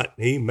said, but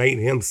he made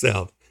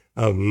himself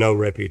of no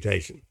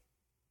reputation.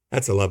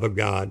 That's the love of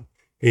God.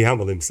 He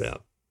humbled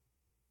himself.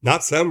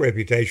 Not some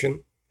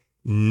reputation,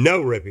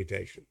 no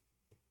reputation.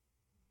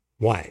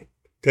 Why?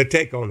 to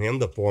take on him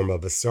the form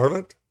of a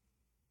servant.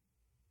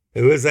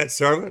 Who is that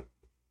servant?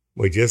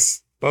 We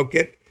just spoke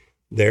it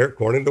there,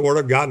 according to the word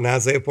of God in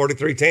Isaiah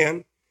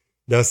 43:10.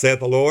 Thus saith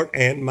the Lord,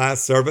 and my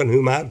servant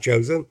whom I have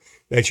chosen,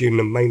 that you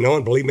may know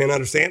and believe and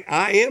understand,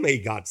 I am he,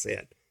 God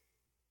said.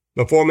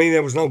 Before me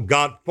there was no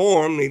God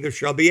formed, neither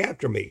shall be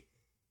after me.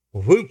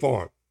 Well, who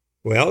formed?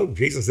 Well,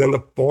 Jesus in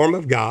the form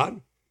of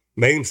God,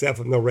 made himself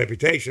of no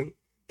reputation,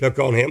 took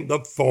on him the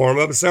form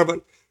of a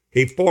servant.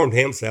 He formed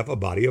himself a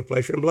body of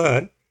flesh and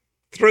blood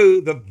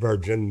through the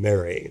Virgin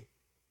Mary.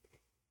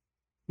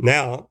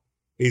 Now,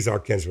 he's our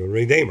kinsman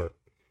redeemer.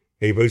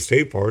 Hebrews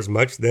 2, for as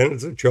much then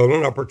as the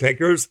children are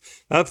partakers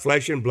of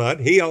flesh and blood,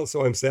 he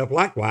also himself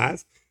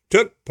likewise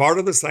took part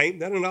of the same,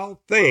 that in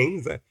all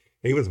things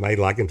he was made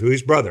like unto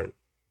his brethren.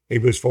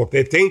 Hebrews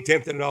 4:15,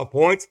 tempted in all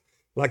points,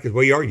 like as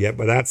we are, yet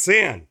without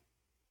sin.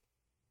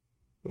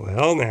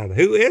 Well, now,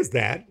 who is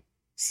that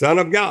Son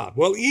of God?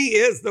 Well, he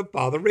is the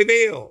Father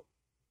revealed.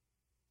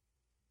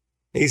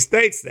 He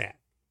states that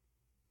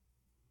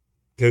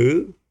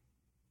to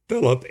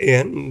Philip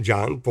in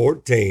John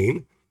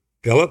 14.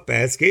 Philip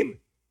asked him,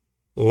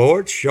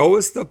 Lord, show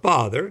us the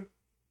Father,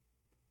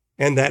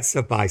 and that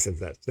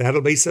suffices us.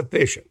 That'll be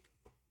sufficient.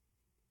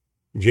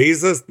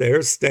 Jesus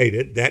there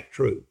stated that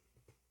truth,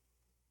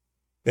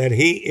 that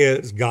he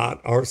is God,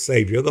 our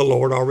Savior, the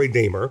Lord, our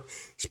Redeemer,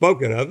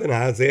 spoken of in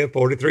Isaiah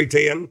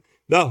 43:10,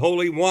 the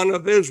Holy One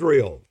of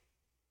Israel,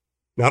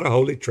 not a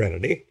Holy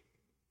Trinity.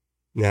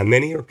 Now,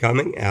 many are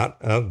coming out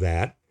of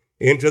that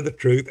into the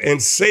truth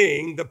and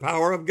seeing the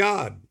power of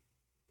God,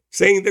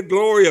 seeing the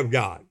glory of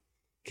God.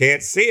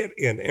 Can't see it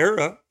in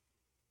error,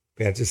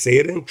 have to see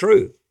it in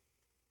truth.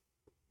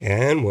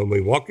 And when we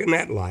walk in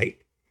that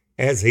light,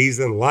 as he's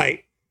in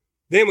light,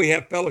 then we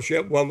have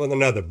fellowship one with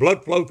another.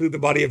 Blood flow through the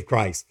body of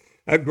Christ.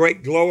 A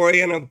great glory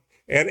and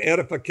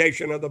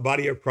edification of the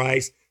body of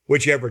Christ,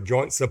 whichever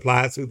joint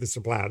supplies through the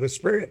supply of the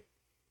Spirit.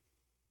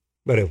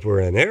 But if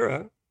we're in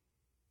error,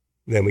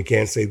 then we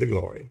can't see the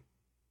glory.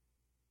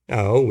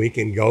 Oh, we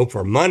can go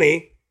for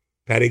money,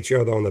 pat each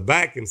other on the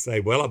back and say,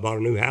 well, I bought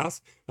a new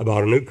house, I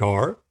bought a new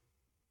car.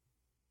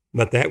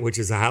 But that which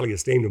is highly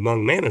esteemed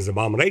among men is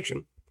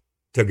abomination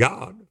to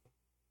God.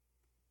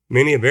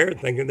 Many have erred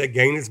thinking that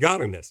gain is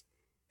godliness.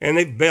 And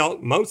they've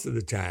built most of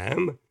the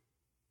time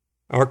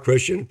our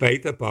Christian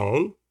faith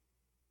upon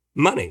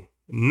money,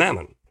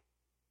 mammon.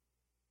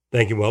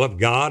 Thinking, well, if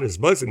God is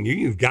blessing you,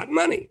 you've got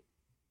money.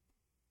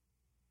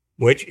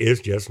 Which is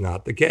just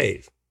not the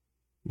case.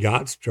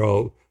 God's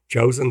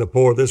chosen the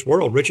poor of this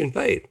world rich in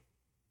faith.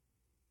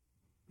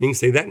 You can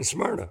see that in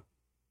Smyrna.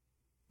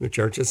 The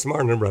church of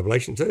Smyrna in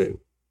Revelation 2.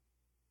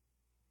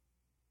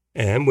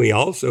 And we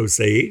also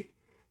see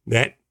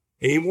that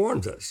he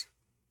warns us.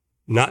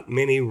 Not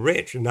many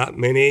rich, not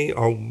many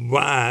are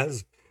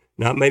wise,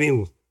 not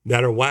many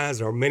that are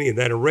wise or many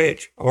that are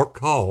rich are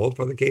called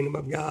for the kingdom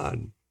of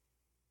God.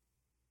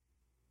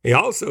 He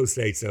also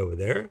states over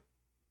there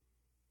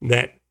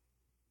that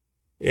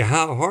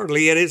how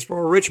hardly it is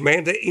for a rich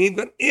man to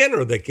even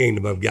enter the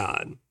kingdom of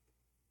God.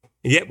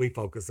 Yet we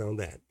focus on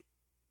that.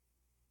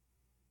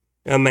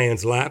 A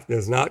man's life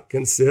does not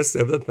consist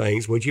of the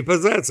things which he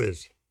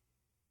possesses.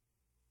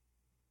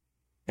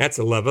 That's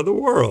the love of the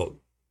world.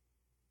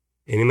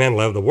 Any man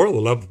love the world, the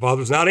love of the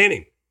Father is not in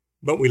him.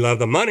 But we love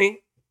the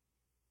money.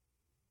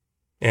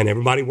 And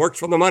everybody works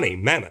for the money,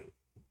 mammon,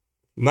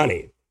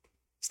 money,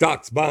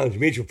 stocks, bonds,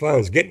 mutual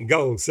funds, getting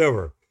gold,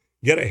 silver,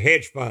 get a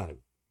hedge fund,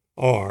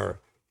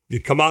 or the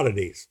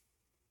commodities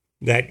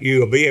that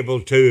you'll be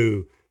able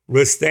to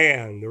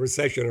withstand the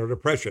recession or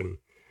depression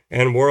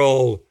and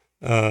world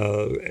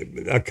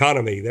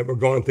economy that we're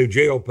going through,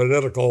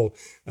 geopolitical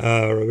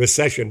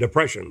recession,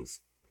 depressions,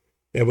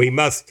 that we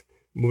must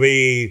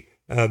be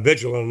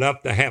vigilant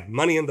enough to have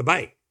money in the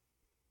bank.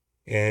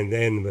 And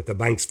then if the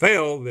banks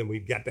fail, then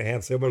we've got to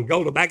have silver and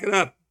gold to back it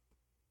up.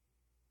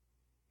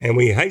 And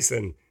we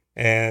hasten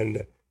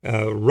and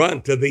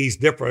run to these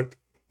different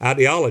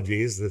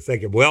ideologies that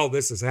think, well,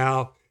 this is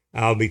how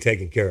I'll be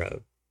taken care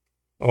of.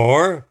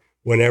 Or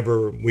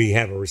whenever we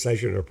have a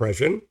recession or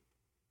depression,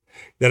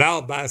 that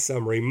I'll buy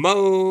some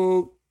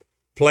remote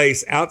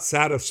place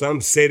outside of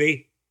some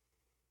city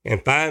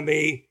and find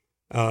me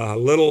a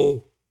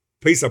little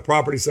piece of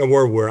property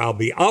somewhere where I'll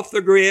be off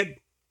the grid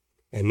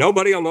and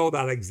nobody will know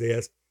that I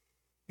exist,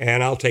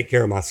 and I'll take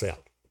care of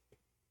myself.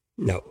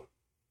 No.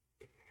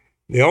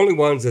 The only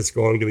ones that's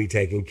going to be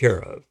taken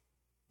care of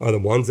are the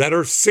ones that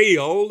are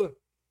sealed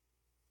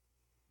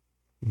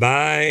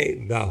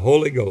by the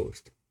Holy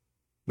Ghost,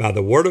 by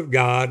the Word of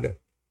God,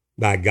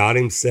 by God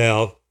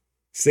himself,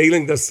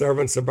 sealing the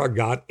servants of our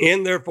God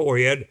in their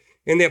forehead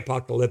in the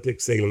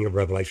apocalyptic sealing of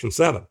Revelation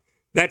 7.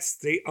 That's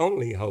the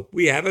only hope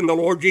we have in the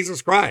Lord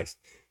Jesus Christ.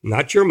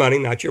 Not your money,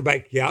 not your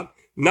bank account,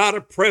 not a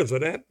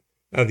president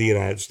of the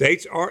United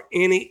States or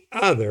any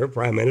other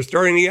prime minister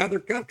or any other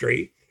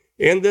country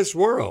in this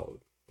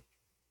world.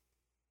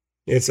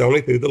 It's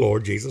only through the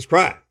Lord Jesus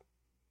Christ.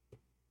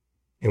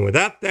 And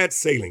without that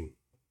sealing,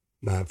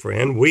 my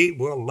friend, we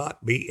will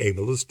not be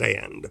able to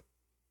stand.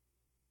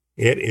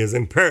 It is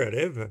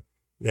imperative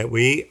that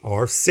we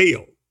are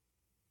sealed.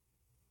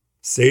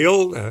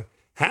 Sealed,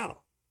 how?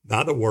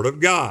 By the Word of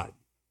God.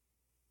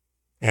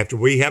 After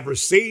we have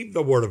received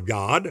the Word of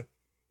God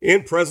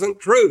in present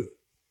truth,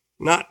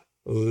 not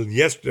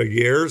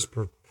yesteryear's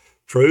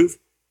truth,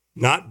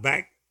 not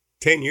back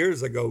 10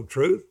 years ago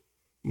truth,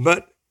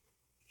 but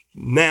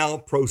now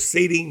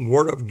proceeding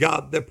Word of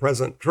God, the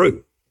present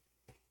truth.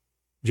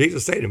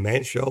 Jesus said, a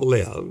man shall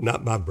live,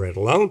 not by bread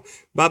alone,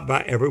 but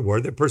by every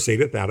word that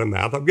proceedeth out of the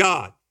mouth of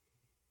God.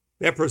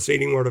 That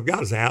proceeding Word of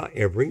God is how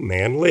every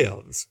man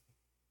lives.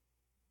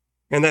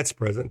 And that's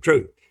present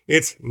truth.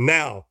 It's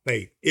now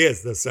faith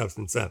is the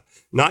substance of,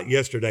 not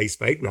yesterday's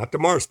faith, not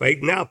tomorrow's faith,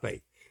 now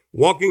faith.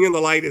 Walking in the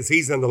light as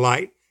he's in the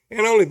light,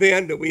 and only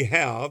then do we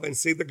have and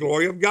see the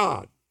glory of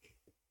God.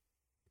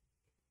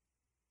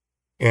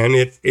 And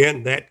it's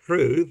in that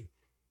truth,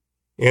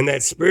 in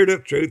that spirit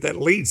of truth that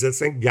leads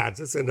us and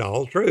guides us into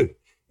all truth.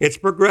 It's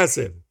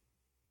progressive.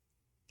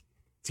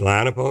 It's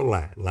line upon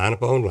line, line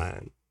upon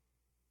line.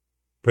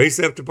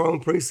 Precept upon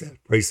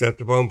precept, precept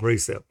upon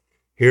precept.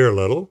 Here a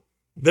little,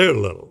 there a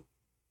little.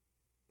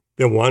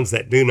 The ones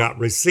that do not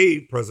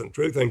receive present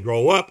truth and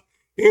grow up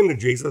into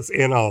Jesus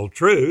in all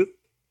truth,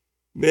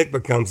 it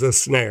becomes a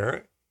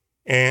snare,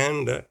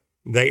 and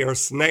they are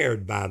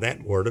snared by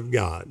that Word of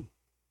God.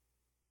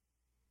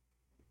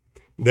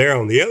 There,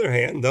 on the other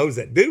hand, those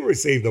that do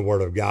receive the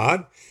Word of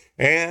God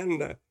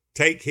and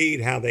take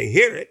heed how they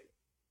hear it,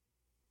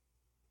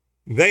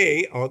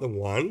 they are the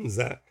ones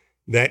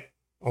that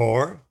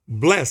are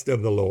blessed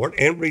of the Lord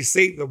and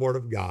receive the Word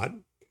of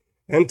God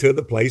unto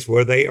the place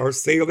where they are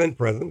sealed in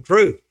present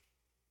truth.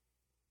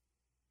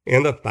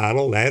 In the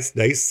final last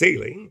day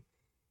sealing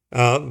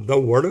of the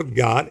Word of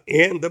God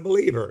in the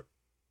believer.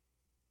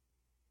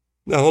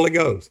 The Holy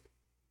Ghost.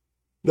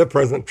 The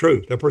present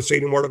truth, the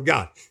preceding Word of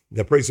God.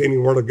 The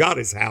preceding Word of God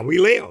is how we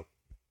live.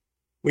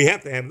 We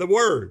have to have the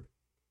Word,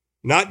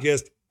 not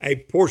just a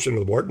portion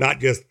of the Word, not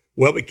just,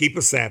 well, we keep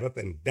a Sabbath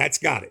and that's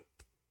got it.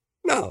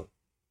 No,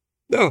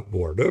 the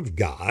Word of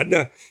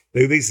God,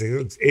 through these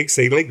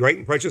exceedingly great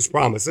and precious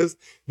promises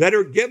that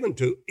are given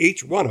to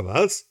each one of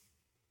us,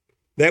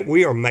 that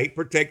we are made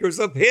partakers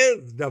of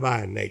His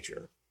divine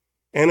nature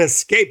and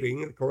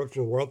escaping the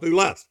corruption of the world through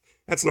lust.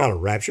 That's not a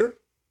rapture.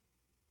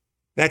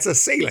 That's a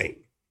sealing.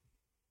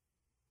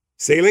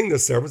 Sealing the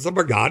servants of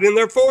our God in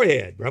their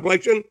forehead.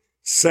 Revelation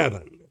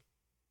 7.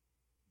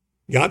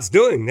 God's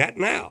doing that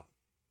now.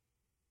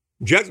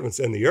 Judgment's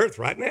in the earth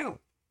right now.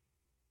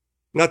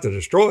 Not to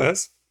destroy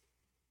us,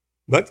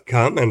 but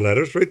come and let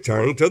us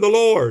return to the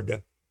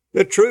Lord,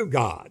 the true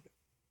God.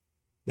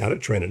 Not a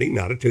Trinity,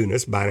 not a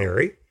two-ness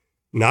binary,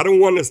 not a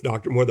oneness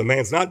doctrine where the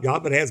man's not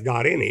God but has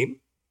God in him,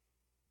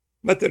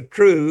 but the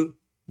true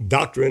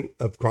doctrine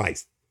of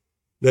Christ.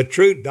 The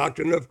true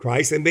doctrine of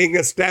Christ and being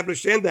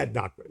established in that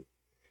doctrine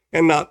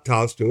and not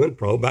tossed to and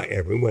fro by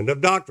every wind of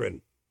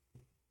doctrine.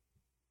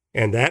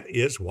 And that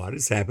is what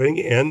is happening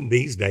in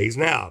these days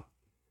now.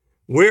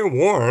 We're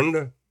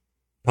warned,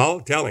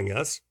 Paul telling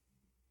us,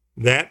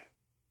 that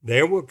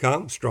there will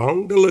come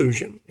strong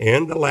delusion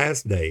in the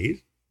last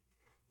days,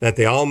 that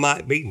they all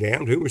might be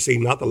damned who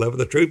receive not the love of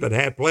the truth, but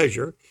have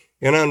pleasure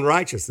in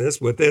unrighteousness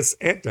with this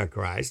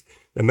Antichrist,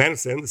 the man of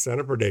sin, the son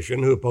of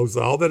perdition, who opposes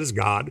all that is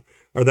God,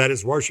 or that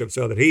is worshipped,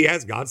 so that he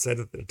as God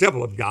sitteth in the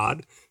temple of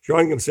God,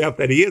 showing himself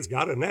that he is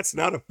God, and that's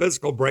not a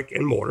physical brick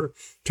and mortar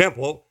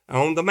temple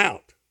on the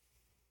mount,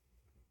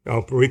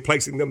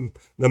 replacing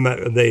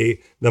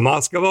the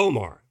Mosque of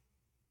Omar.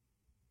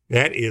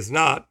 That is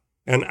not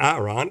an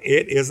Iron,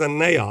 it is a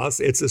Naos.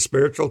 It's a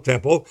spiritual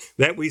temple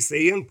that we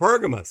see in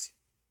Pergamos,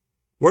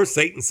 where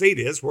Satan's seat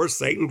is, where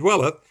Satan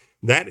dwelleth.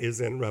 That is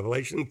in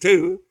Revelation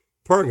 2,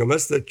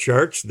 Pergamos, the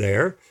church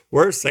there,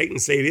 where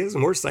Satan's seat is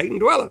and where Satan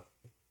dwelleth.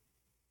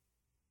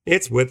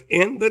 It's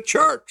within the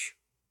church.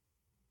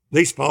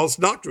 These false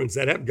doctrines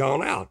that have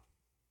gone out.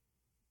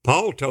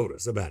 Paul told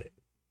us about it.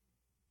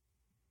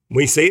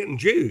 We see it in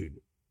Jude.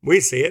 We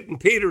see it in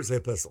Peter's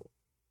epistle.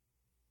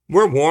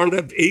 We're warned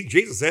of,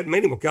 Jesus said,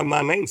 many will come in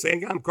my name,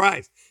 saying, I'm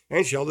Christ,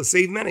 and shall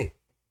deceive many.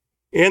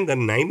 In the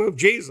name of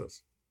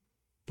Jesus.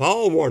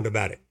 Paul warned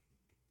about it.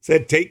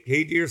 Said, take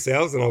heed to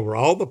yourselves and over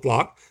all the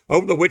flock,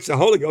 over the which the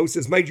Holy Ghost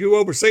has made you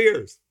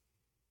overseers,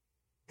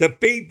 to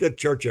feed the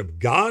church of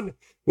God,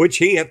 which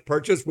he hath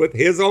purchased with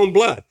his own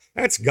blood.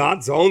 That's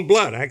God's own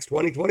blood, Acts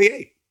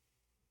 20:28.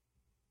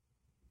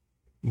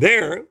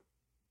 There,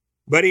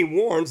 but he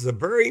warns the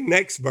very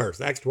next verse,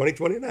 Acts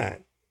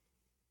 20:29.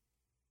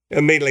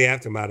 Immediately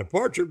after my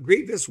departure,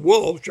 grievous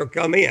wolves shall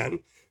come in,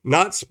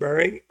 not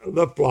sparing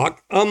the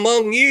flock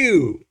among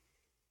you,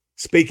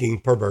 speaking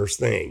perverse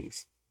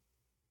things.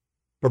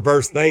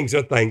 Perverse things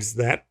are things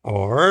that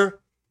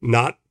are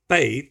not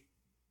faith,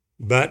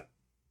 but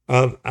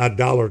of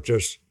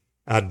idolatrous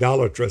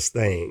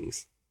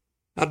things.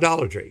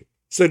 Idolatry,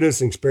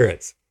 seducing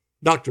spirits,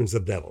 doctrines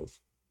of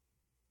devils.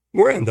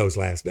 We're in those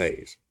last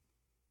days.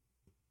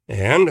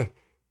 And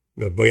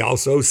we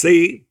also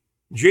see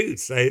Jude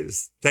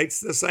states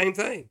the same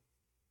thing.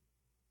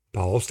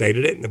 Paul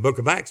stated it in the book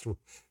of Acts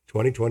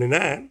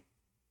 20:29.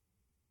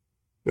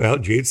 Well,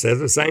 Jude says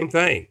the same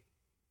thing.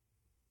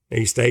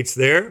 He states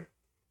there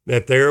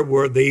that there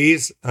were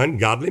these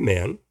ungodly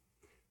men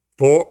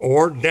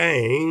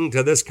foreordained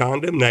to this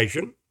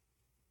condemnation,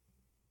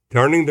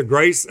 turning the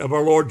grace of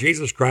our Lord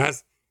Jesus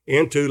Christ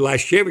into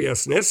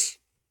lasciviousness,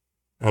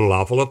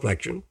 unlawful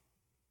affection,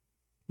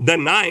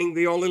 denying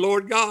the only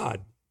Lord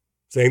God,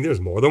 saying there's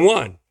more than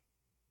one.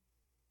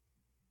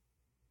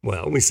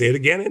 Well, we see it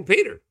again in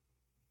Peter.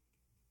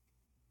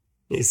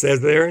 He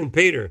says there in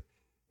Peter,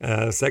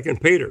 2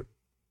 Peter,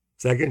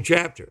 2nd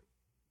chapter,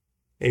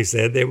 he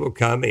said they will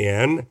come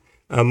in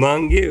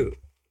among you.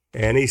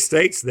 And he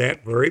states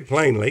that very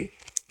plainly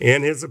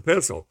in his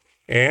epistle.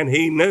 And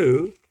he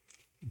knew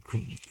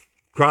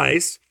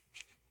Christ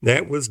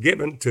that was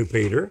given to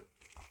Peter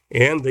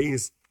in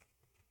these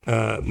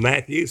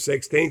Matthew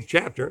 16th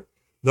chapter,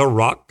 the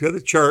rock to the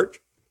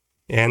church,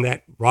 and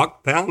that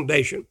rock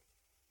foundation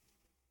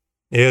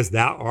is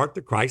thou art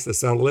the Christ, the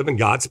Son of the living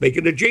God,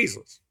 speaking to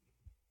Jesus.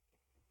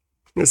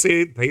 You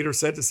see, Peter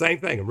said the same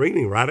thing. I'm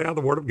reading right out of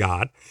the Word of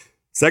God.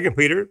 2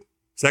 Peter,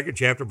 2nd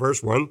chapter,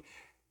 verse 1.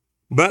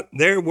 But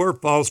there were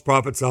false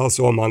prophets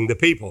also among the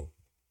people.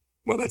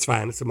 Well, that's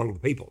fine. It's among the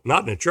people,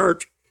 not in the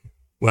church.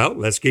 Well,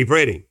 let's keep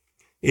reading.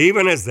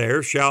 Even as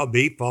there shall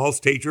be false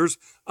teachers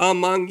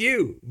among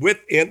you,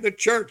 within the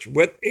church,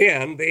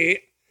 within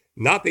the,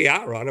 not the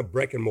iron, a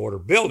brick and mortar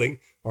building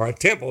or a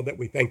temple that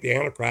we think the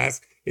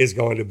Antichrist is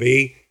going to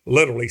be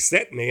literally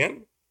sitting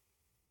in,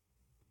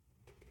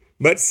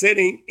 but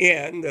sitting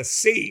in the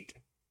seat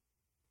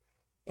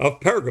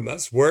of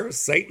Pergamos, where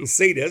Satan's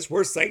seat is,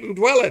 where Satan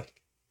dwelleth.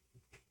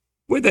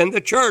 Within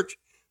the church,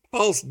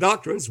 false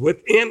doctrines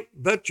within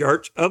the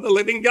church of the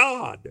living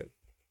God.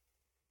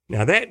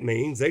 Now that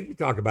means they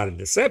talk about a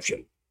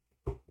deception.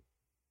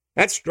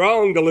 That's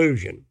strong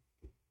delusion.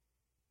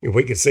 If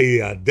we could see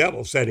a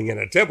devil sitting in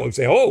a temple and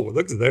say, oh,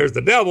 look, there's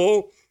the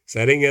devil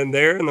sitting in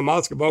there in the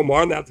Mosque of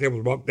Omar, and that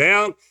temple broke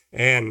down,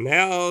 and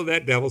now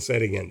that devil's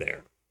sitting in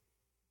there.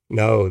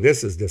 No,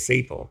 this is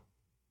deceitful.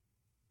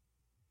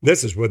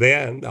 This is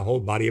within the whole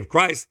body of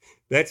Christ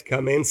that's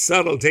come in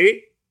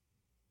subtlety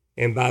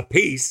and by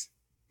peace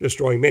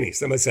destroying many.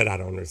 Somebody said, I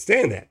don't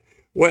understand that.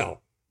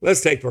 Well, let's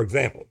take, for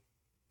example,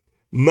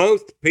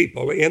 most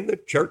people in the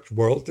church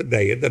world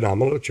today, the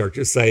nominal church,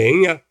 is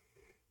saying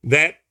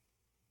that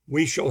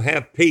we shall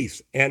have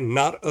peace and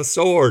not a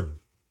sword.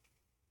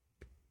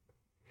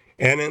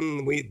 And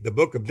in the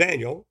book of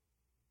Daniel,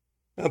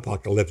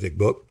 apocalyptic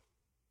book,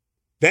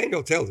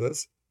 Daniel tells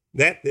us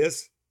that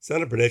this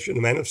son of perdition,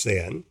 the man of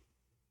sin,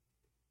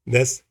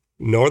 this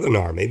northern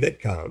army that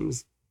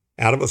comes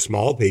out of a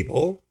small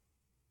people,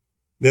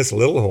 this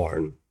little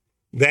horn,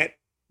 that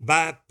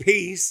by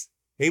peace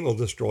he will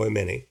destroy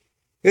many.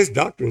 His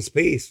doctrine's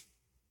peace.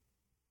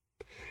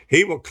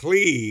 He will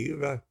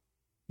cleave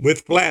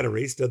with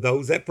flatteries to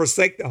those that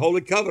forsake the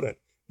holy covenant,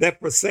 that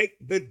forsake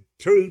the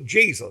true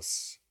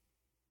Jesus.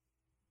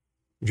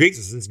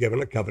 Jesus has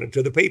given a covenant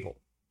to the people,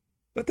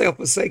 but they'll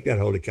forsake that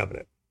holy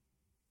covenant.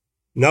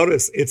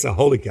 Notice it's a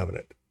holy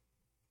covenant.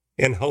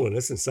 In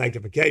holiness and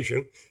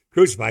sanctification,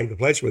 crucifying the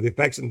flesh with the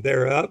affection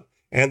thereof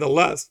and the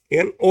lust,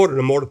 in order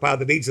to mortify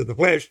the deeds of the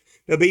flesh,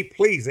 to be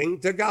pleasing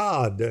to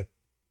God.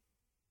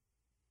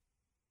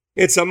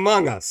 It's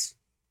among us,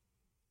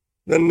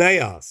 the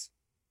naos.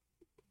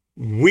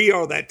 We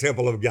are that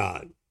temple of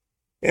God,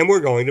 and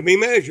we're going to be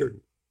measured.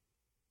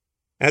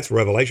 That's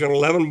Revelation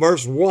 11,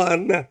 verse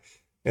 1.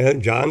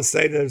 And John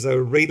said, as I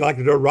read like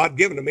a rod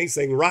given to me,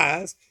 saying,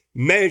 rise,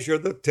 measure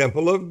the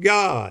temple of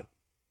God.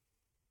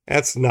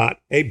 That's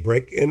not a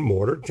brick and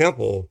mortar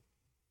temple.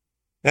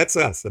 That's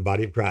us, the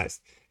body of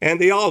Christ. And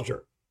the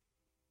altar,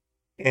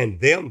 and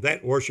them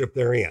that worship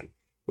therein.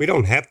 We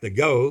don't have to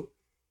go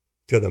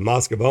to the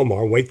Mosque of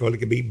Omar, wait for it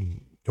to be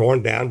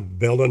torn down,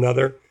 build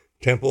another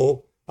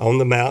temple on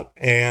the mount,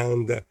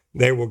 and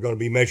they were going to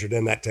be measured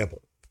in that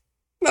temple.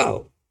 No,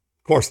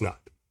 of course not.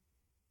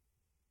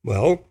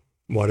 Well,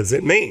 what does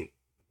it mean?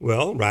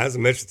 Well, rise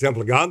and measure the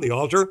temple of God, the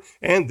altar,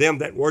 and them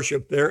that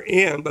worship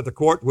therein, but the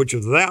court which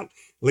is without,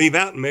 leave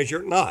out and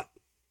measure it not.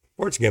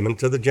 For it's given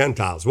to the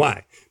Gentiles.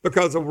 Why?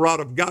 Because the rod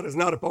of God is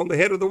not upon the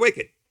head of the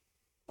wicked,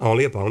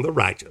 only upon the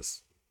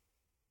righteous.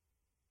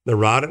 The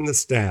rod and the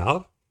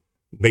staff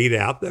beat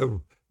out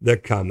the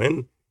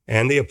cumin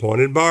and the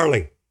appointed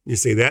barley. You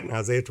see that in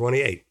Isaiah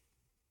 28.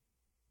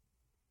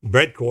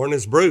 Bread corn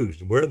is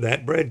bruised. We're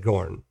that bread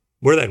corn.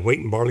 We're that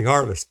wheat and barley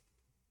harvest.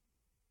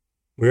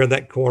 We're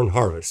that corn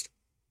harvest.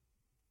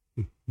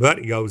 But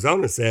he goes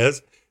on and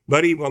says,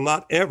 but he will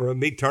not ever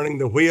be turning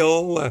the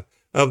wheel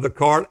of the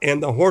cart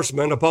and the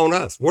horsemen upon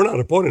us. We're not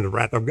appointed the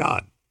wrath of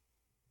God.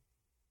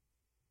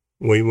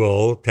 We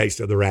will taste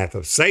of the wrath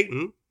of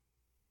Satan,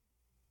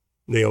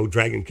 the old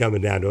dragon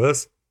coming down to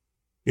us,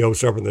 the old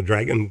serpent, the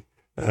dragon,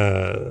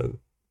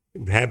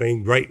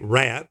 having great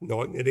wrath,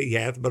 knowing that he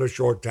hath but a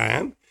short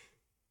time.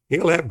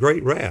 He'll have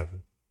great wrath.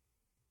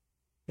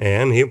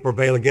 And he'll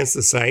prevail against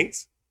the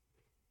saints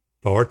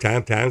for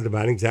times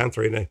dividing time,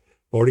 42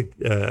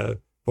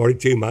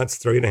 months,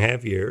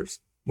 3.5 years.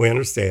 We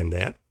understand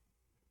that.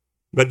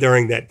 But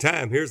during that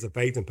time, here's the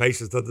faith and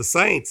patience of the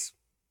saints,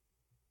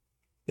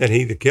 that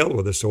he that killed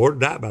with the sword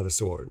died by the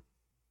sword.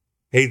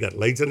 He that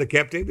leads into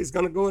captivity is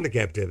going to go into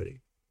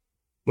captivity.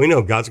 We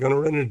know God's going to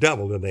render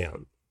double to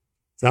them.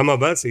 Some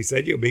of us, he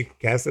said, you'll be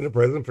cast into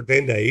prison for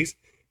 10 days.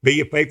 Be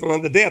you faithful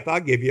unto death,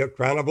 I'll give you a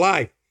crown of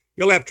life.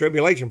 You'll have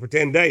tribulation for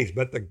 10 days.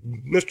 But the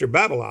Mr.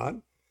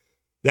 Babylon,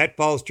 that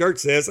false church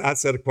says, I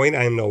said, a queen,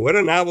 I am no widow,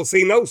 and I will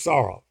see no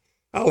sorrow.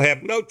 I'll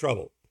have no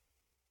trouble.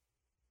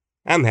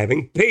 I'm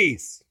having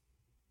peace.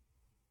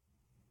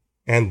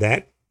 And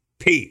that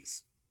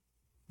peace,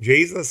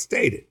 Jesus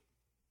stated,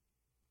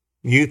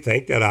 you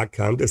think that I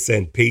come to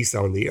send peace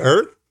on the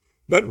earth,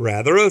 but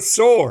rather a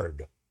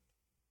sword.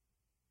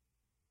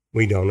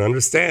 We don't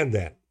understand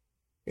that.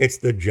 It's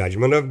the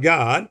judgment of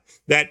God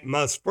that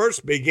must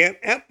first begin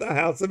at the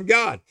house of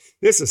God.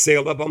 This is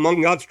sealed up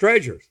among God's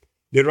treasures.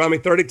 Deuteronomy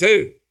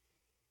 32.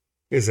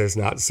 It says,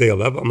 not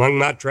sealed up among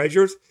my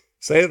treasures,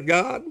 saith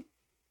God,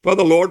 for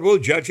the Lord will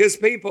judge his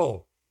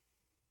people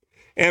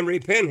and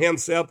repent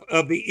himself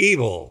of the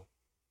evil,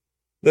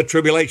 the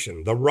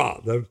tribulation, the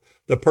wrath,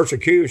 the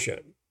persecution.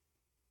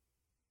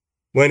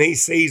 When he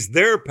sees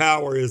their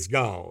power is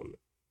gone,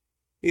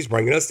 he's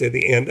bringing us to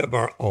the end of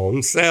our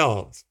own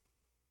selves.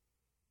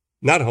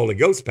 Not Holy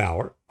Ghost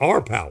power,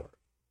 our power.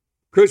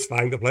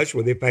 Crucifying the flesh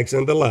with the affection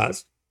and the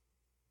lust,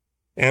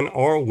 and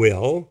our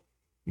will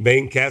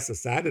being cast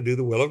aside to do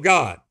the will of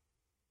God.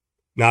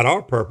 Not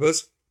our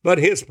purpose, but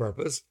his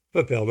purpose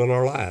fulfilled in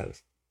our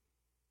lives.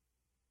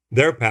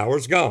 Their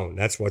power's gone.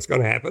 That's what's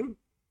going to happen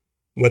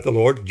with the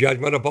Lord's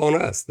judgment upon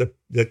us,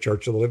 the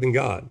church of the living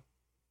God.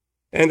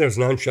 And there's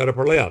none shut up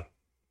or left.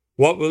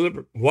 What will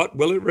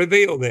it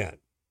reveal then?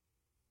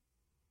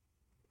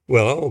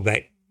 Well,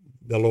 that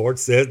the Lord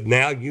says,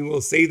 now you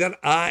will see that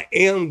I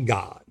am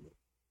God,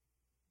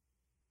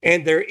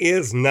 and there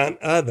is none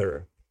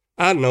other.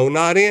 I know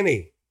not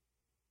any.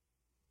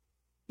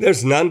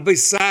 There's none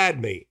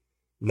beside me,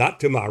 not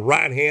to my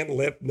right hand,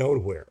 left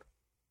nowhere.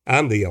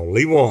 I'm the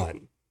only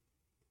one.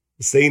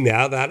 See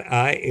now that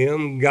I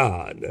am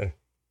God,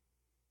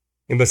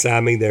 and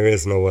beside me there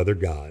is no other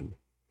God.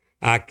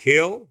 I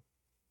kill,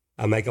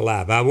 I make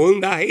alive. I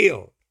wound, I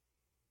heal.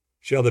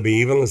 Shall there be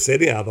evil in the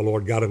city? Now the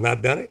Lord God hath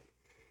not done it.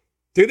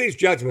 Through these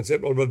judgments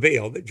it will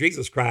reveal that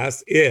Jesus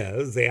Christ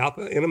is the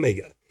Alpha and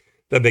Omega,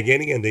 the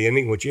beginning and the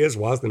ending, which is,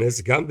 was, and is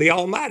to come, the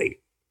Almighty.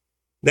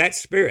 That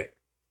Spirit.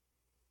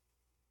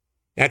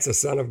 That's the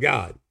Son of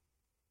God.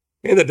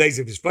 In the days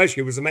of his flesh,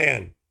 he was a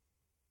man.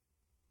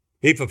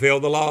 He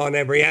fulfilled the law in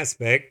every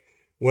aspect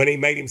when he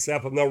made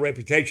himself of no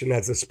reputation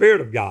as the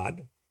Spirit of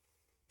God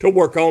to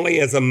work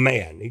only as a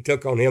man. He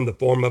took on him the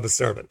form of a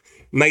servant,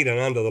 made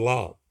unto the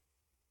law,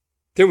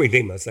 to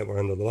redeem us that were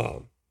under the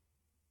law.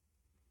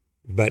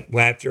 But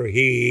after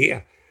he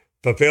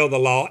fulfilled the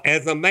law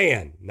as a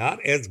man,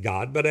 not as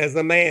God, but as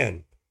a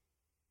man,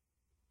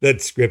 the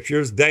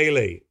scriptures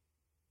daily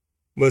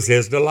was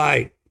his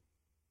delight.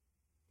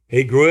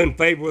 He grew in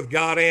favor with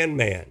God and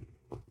man.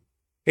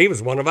 He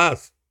was one of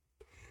us,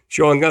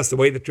 showing us the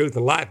way, the truth,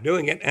 and life,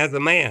 doing it as a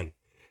man.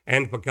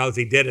 And because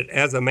he did it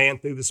as a man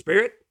through the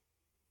Spirit,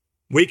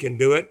 we can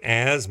do it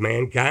as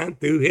mankind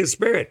through his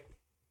Spirit,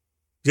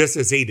 just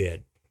as he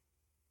did.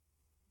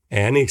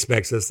 And he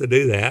expects us to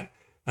do that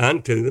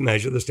unto the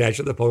measure of the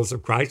stature of the fullness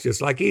of Christ,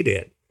 just like he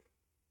did.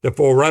 The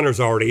forerunners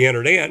already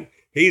entered in.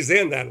 He's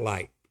in that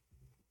light.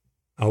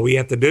 All we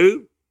have to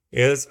do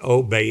is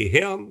obey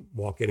him,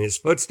 walk in his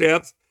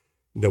footsteps,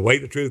 the way,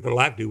 the truth, and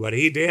life, do what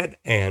he did,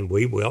 and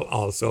we will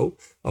also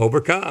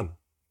overcome.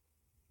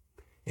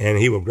 And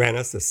he will grant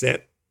us to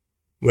sit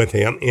with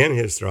him in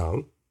his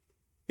throne,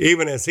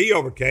 even as he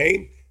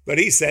overcame, but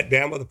he sat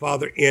down with the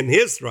Father in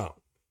his throne.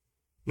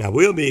 Now,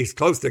 we'll be as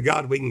close to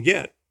God we can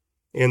get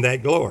in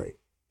that glory.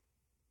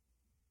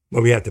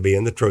 But we have to be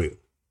in the truth.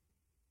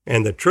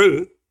 And the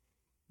truth,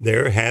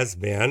 there has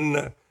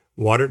been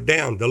watered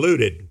down,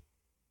 diluted.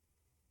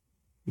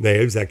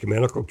 Those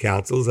ecumenical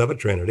councils of a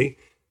Trinity,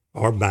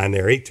 or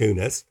binary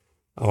two-ness,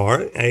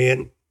 or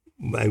a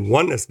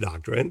oneness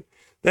doctrine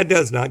that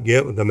does not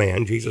give the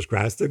man, Jesus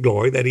Christ, the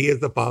glory that he is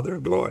the Father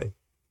of glory.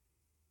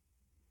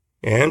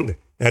 And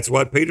that's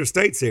what Peter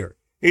states here.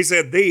 He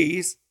said,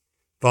 these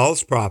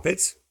false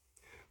prophets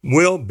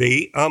will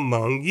be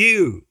among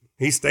you.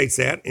 He states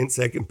that in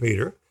 2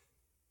 Peter,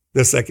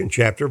 the 2nd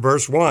chapter,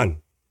 verse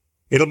 1.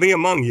 It'll be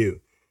among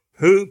you,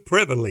 who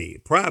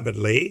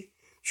privately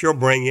shall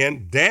bring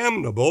in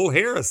damnable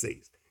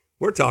heresies.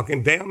 We're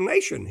talking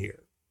damnation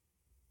here.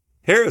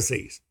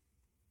 Heresies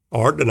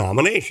are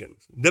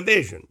denominations,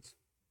 divisions.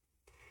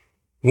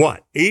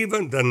 What?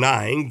 Even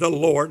denying the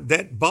Lord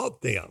that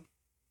bought them.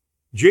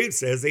 Jude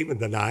says even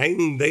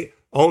denying the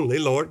only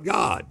Lord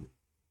God.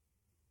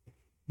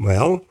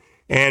 Well,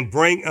 and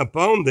bring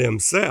upon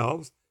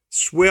themselves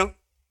swift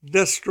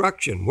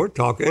destruction. We're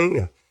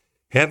talking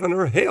heaven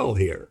or hell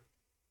here.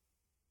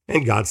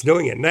 And God's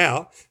doing it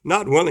now,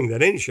 not willing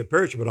that any should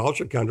perish, but all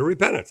should come to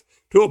repentance,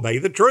 to obey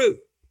the truth.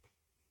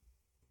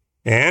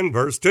 And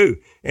verse 2,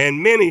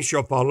 and many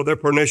shall follow their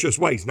pernicious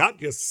ways. Not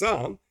just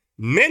some,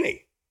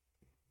 many.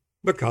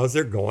 Because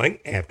they're going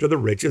after the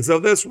riches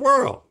of this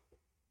world.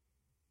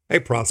 A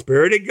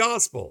prosperity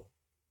gospel.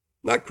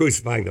 not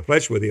crucifying the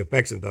flesh with the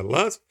affections of the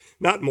lust,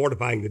 not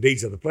mortifying the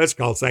deeds of the flesh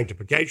called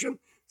sanctification,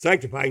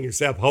 sanctifying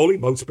yourself wholly,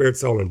 both spirit,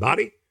 soul, and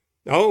body.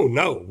 Oh,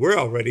 no, we're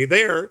already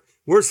there.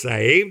 We're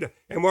saved,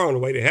 and we're on the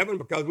way to heaven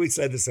because we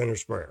said the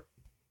sinner's prayer.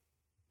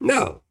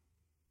 No,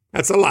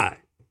 that's a lie.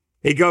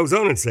 He goes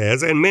on and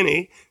says, and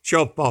many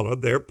shall follow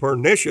their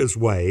pernicious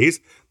ways,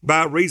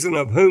 by reason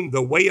of whom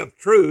the way of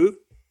truth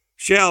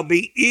shall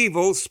be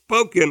evil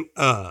spoken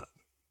of,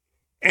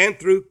 and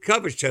through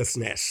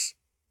covetousness.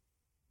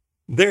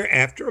 They're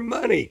after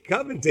money,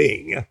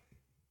 coveting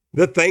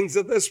the things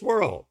of this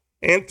world,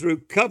 and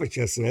through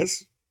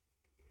covetousness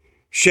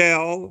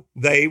shall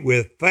they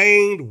with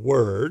feigned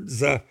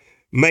words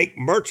make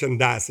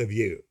merchandise of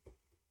you.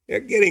 They're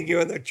getting you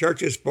in the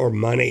churches for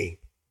money.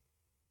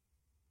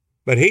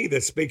 But he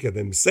that speaketh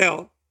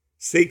himself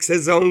seeks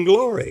his own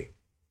glory.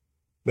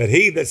 But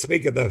he that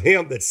speaketh of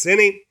him that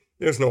sent him,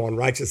 there's no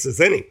unrighteousness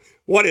in him.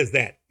 What is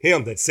that?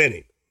 Him that sent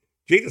him.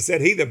 Jesus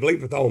said, he that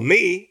believeth on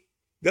me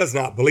does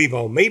not believe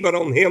on me, but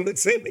on him that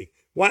sent me.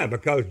 Why?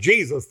 Because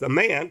Jesus, the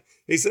man,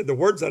 he said, the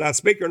words that I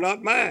speak are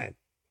not mine.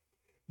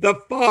 The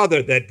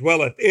Father that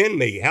dwelleth in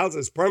me,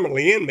 houses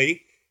permanently in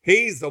me,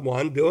 he's the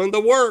one doing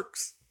the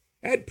works.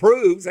 That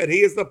proves that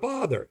he is the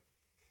Father.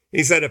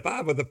 He said, if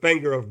I with the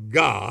finger of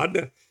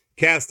God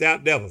cast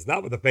out devils,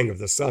 not with the finger of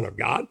the Son of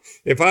God,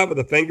 if I with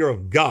the finger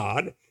of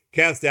God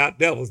cast out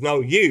devils, know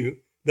you,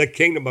 the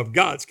kingdom of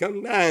God's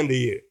come nigh unto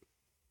you.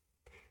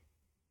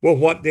 Well,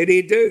 what did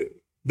he do?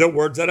 The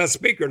words that I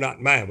speak are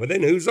not mine. Well,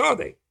 then whose are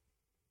they?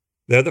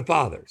 They're the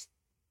Father's.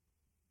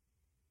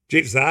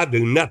 Jesus said, I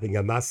do nothing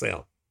of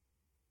myself.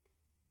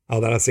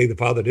 All that I see the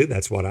Father do,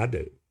 that's what I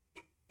do.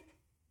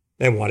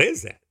 And what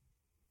is that?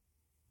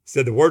 He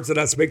said, the words that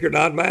I speak are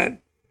not mine.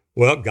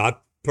 Well, God,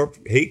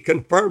 he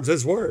confirms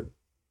his word.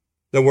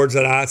 The words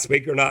that I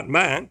speak are not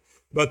mine,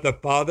 but the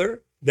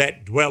Father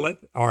that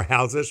dwelleth or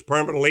houses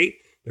permanently,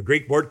 the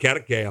Greek word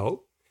katakeo,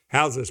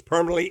 houses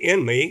permanently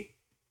in me.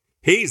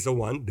 He's the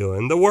one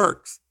doing the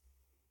works.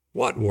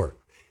 What work?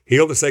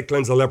 Heal the sick,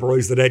 cleanse the leper,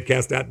 raise the dead,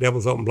 cast out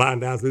devils, open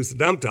blind eyes, loose the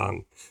dumb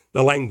tongue,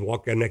 the lame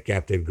walk, and the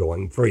captive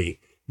going free.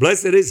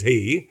 Blessed is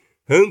he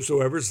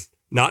whomsoever's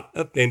not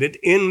offended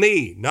in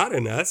me, not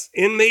in us,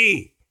 in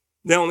me,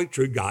 the only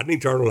true God and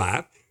eternal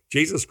life,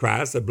 Jesus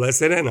Christ, the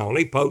blessed and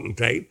only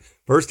potentate.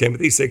 1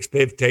 Timothy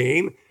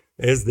 6:15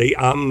 is the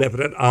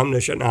omnipotent,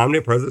 omniscient,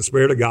 omnipresent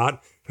Spirit of God,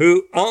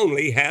 who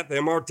only hath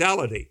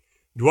immortality,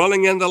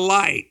 dwelling in the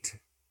light,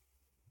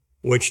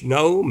 which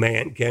no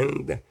man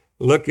can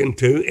look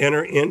into,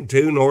 enter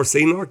into, nor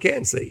see, nor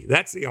can see.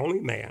 That's the only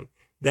man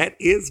that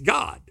is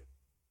God.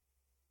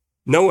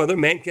 No other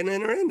man can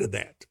enter into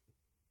that.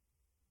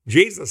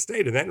 Jesus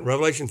stated that in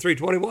Revelation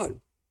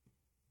 3:21.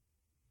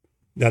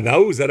 Now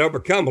those that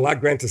overcome will I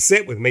grant to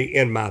sit with me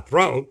in my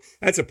throne.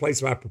 That's a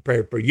place I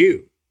prepared for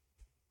you.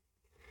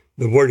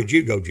 Then where did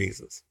you go,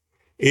 Jesus?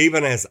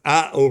 Even as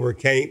I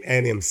overcame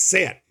and am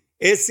set,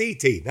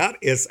 S-E-T, not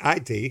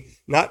S-I-T,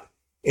 not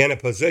in a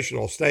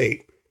positional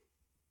state,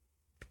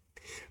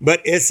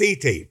 but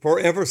S-E-T,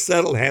 forever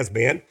settled has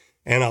been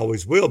and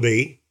always will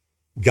be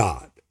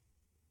God.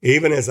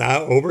 Even as I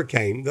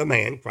overcame the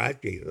man, Christ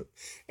Jesus,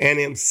 and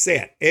am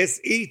set,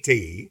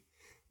 S-E-T,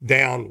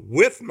 down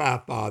with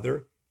my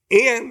Father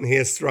in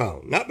his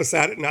throne, not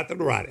beside it, not to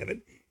the right of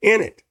it,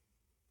 in it.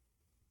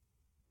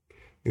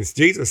 As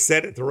Jesus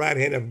said at the right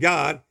hand of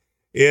God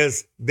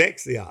is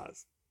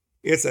Dexios.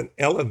 It's an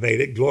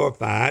elevated,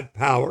 glorified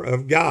power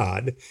of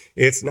God.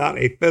 It's not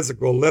a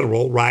physical,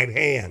 literal right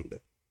hand.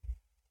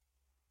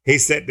 He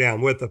sat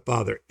down with the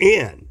Father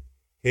in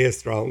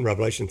his throne,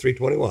 Revelation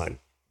 3:21.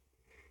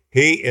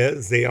 He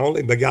is the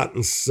only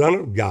begotten Son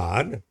of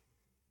God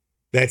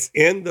that's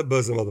in the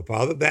bosom of the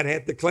Father that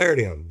hath declared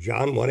him,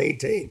 John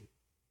 1:18.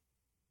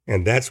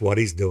 And that's what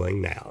he's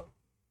doing now.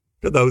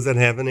 To those that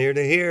have an ear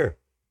to hear,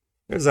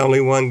 there's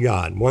only one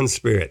God, one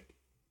Spirit.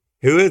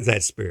 Who is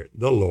that Spirit?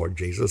 The Lord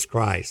Jesus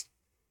Christ.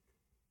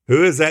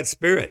 Who is that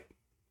Spirit?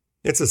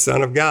 It's the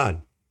Son of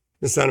God.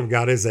 The Son of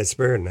God is that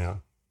Spirit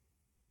now.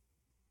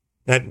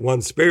 That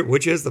one Spirit,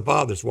 which is the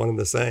Father's, one and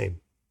the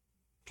same.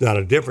 It's not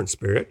a different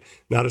Spirit,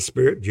 not a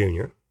Spirit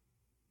junior.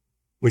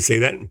 We see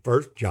that in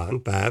 1 John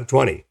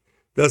 5:20.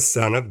 The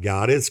Son of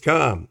God is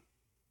come.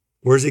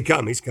 Where's he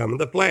come? He's come in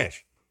the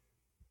flesh.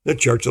 The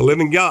church of the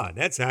living God.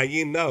 That's how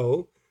you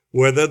know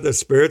whether the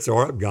spirits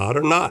are of God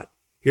or not.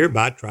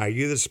 Hereby try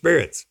you the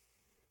spirits.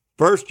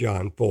 1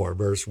 John 4,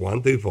 verse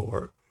 1 through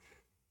 4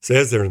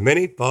 says there's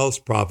many false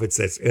prophets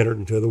that's entered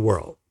into the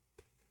world.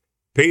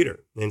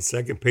 Peter, in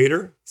 2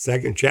 Peter,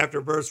 2nd chapter,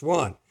 verse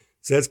 1,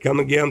 says, come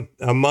again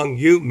among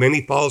you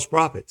many false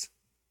prophets.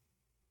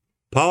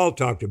 Paul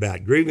talked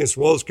about grievous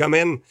wolves come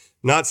in,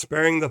 not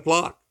sparing the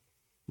flock,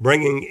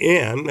 bringing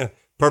in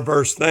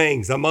perverse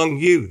things among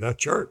you, the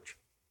church.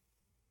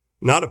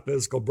 Not a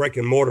physical brick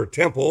and mortar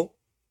temple,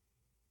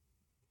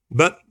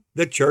 but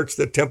the church,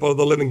 the temple of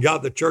the living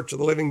God, the church of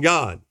the living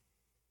God.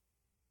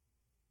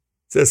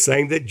 It's the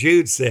same that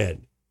Jude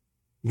said.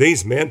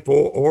 These men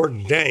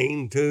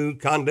foreordained to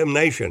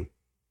condemnation,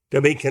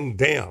 to be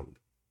condemned,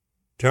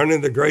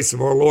 turning the grace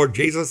of our Lord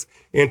Jesus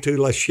into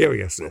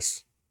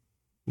lasciviousness,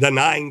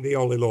 denying the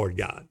only Lord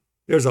God.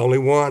 There's only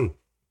one.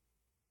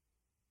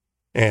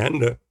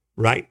 And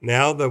right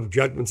now, the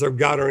judgments of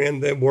God are in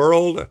the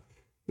world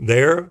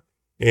there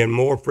in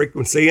more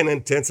frequency and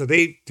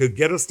intensity to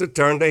get us to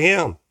turn to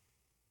him.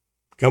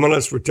 Come on,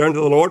 let's return to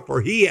the Lord, for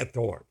he hath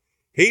torn.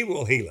 He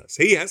will heal us.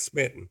 He has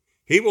smitten.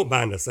 He will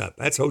bind us up.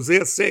 That's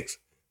Hosea 6,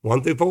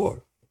 1-4.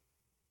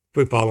 If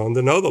we follow on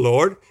to know the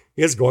Lord,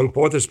 his going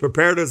forth is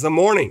prepared as the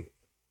morning.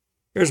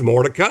 There's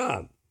more to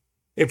come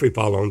if we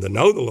follow on to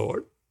know the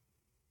Lord.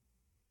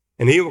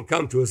 And he will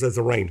come to us as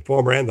the rain,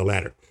 former and the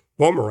latter.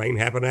 Former rain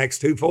happened in Acts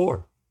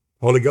 2:4.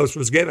 Holy Ghost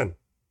was given.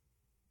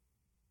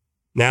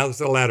 Now it's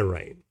the latter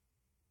rain.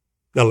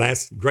 The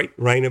last great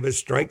reign of his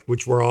strength,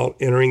 which we're all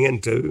entering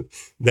into,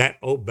 that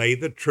obey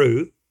the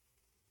truth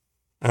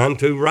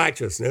unto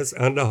righteousness,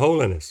 unto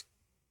holiness.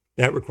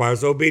 That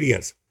requires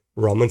obedience.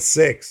 Romans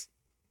 6.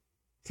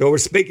 So we're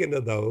speaking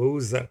to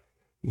those that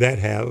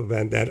have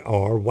and that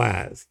are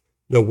wise,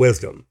 the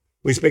wisdom.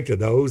 We speak to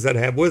those that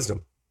have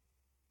wisdom,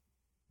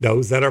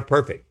 those that are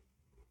perfect.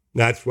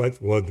 That's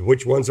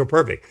which ones are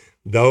perfect?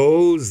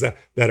 Those that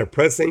are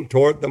pressing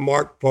toward the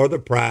mark for the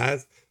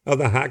prize of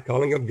the high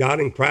calling of God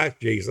in Christ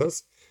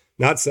Jesus.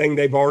 Not saying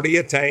they've already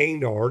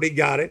attained, already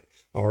got it,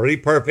 already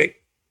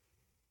perfect,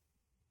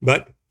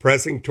 but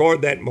pressing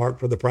toward that mark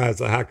for the prize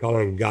of the high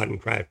calling of God in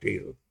Christ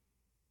Jesus.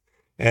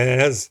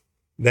 As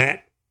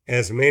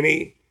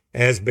many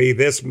as be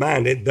thus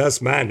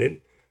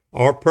minded,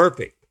 are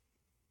perfect.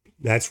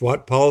 That's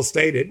what Paul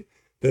stated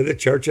to the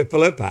church of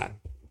Philippi.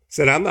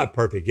 Said, I'm not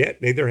perfect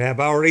yet, neither have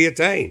I already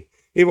attained.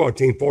 He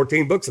wrote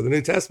 14 books of the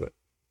New Testament.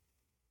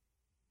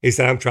 He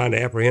said, I'm trying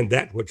to apprehend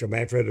that which I'm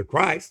after of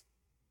Christ,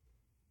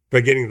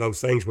 forgetting those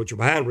things which are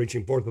behind,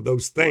 reaching forth to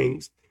those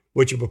things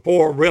which are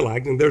before,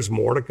 realizing there's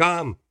more to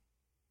come.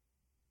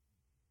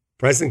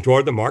 Pressing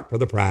toward the mark for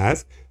the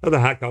prize of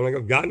the high calling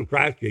of God in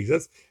Christ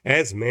Jesus,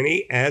 as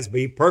many as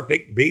be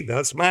perfect, be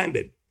thus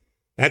minded.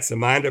 That's the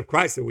mind of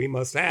Christ that we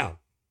must have.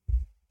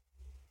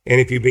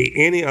 And if you be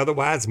any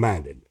otherwise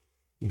minded,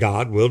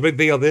 God will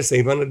reveal this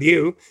even unto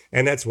you,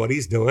 and that's what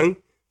he's doing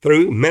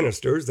through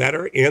ministers that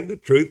are in the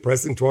truth,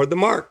 pressing toward the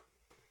mark.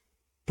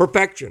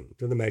 Perfection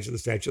to the measure of the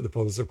stature of the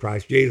fullness of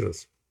Christ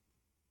Jesus.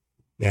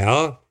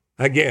 Now,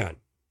 again,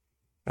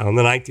 on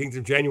the 19th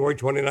of January,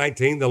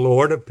 2019, the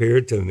Lord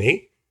appeared to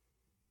me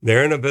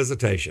there in a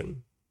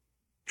visitation,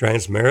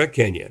 Transmara,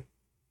 Kenya,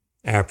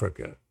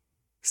 Africa,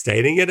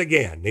 stating it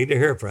again, need to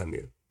hear from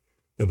you.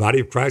 The body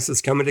of Christ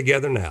is coming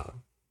together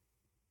now.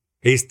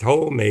 He's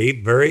told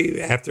me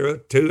after a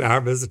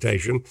 2-hour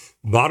visitation,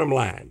 bottom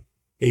line,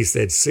 he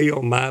said,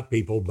 seal my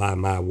people by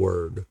my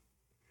word.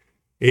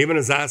 Even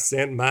as I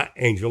send my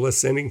angel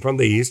ascending from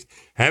the east,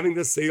 having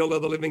the seal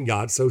of the living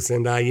God, so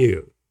send I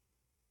you.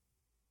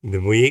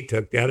 And we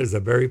took that as a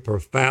very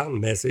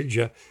profound message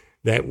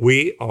that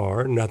we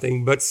are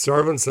nothing but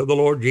servants of the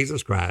Lord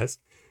Jesus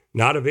Christ,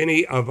 not of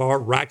any of our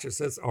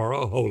righteousness or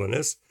our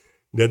holiness.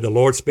 Did the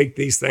Lord speak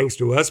these things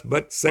to us,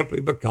 but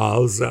simply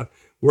because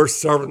we're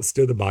servants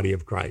to the body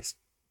of Christ.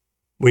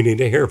 We need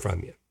to hear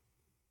from you.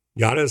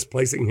 God is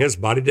placing his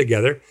body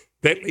together,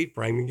 fitly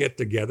framing it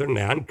together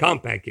now and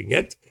compacting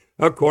it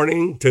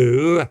according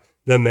to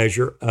the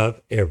measure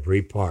of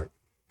every part.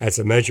 That's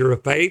a measure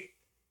of faith,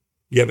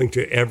 giving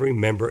to every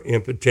member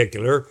in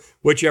particular,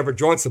 whichever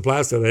joint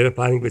supplies to the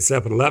edifying of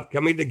itself in love,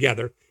 coming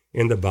together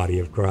in the body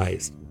of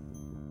Christ.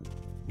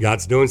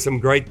 God's doing some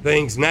great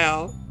things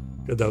now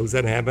to those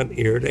that have an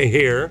ear to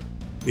hear.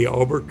 The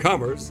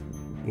overcomers,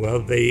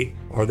 well, they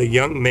are the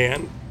young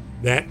men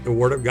that the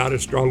Word of God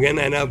is strong in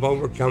and have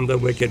overcome the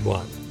wicked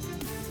one.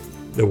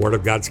 The Word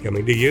of God's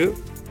coming to you.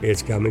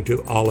 It's coming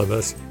to all of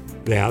us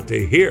now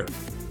to hear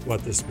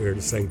what the Spirit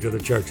is saying to the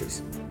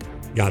churches.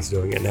 God's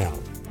doing it now.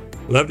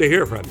 Love to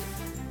hear from you.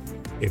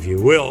 If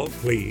you will,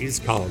 please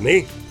call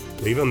me.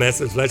 Leave a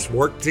message. Let's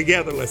work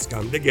together. Let's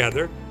come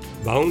together,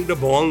 bone to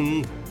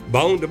bone,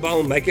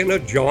 making a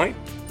joint.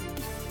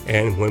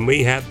 And when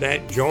we have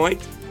that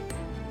joint,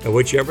 and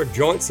whichever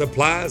joint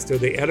supplies to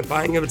the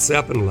edifying of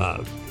itself in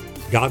love,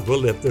 God will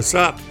lift us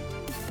up.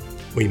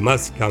 We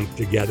must come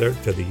together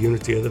to the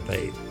unity of the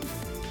faith,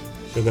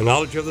 to the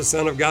knowledge of the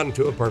Son of God, and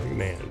to a perfect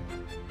man.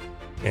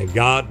 And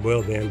God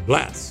will then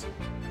bless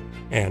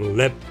and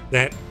lift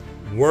that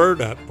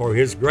word up for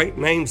his great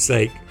name's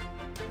sake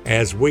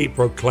as we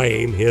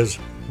proclaim his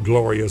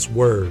glorious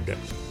word.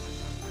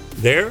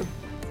 There,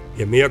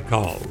 give me a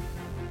call.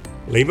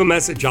 Leave a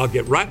message. I'll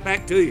get right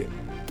back to you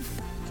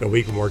so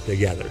we can work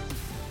together.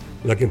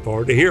 Looking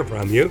forward to hear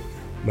from you.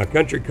 My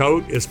country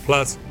code is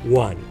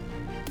 +1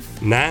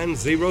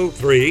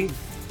 903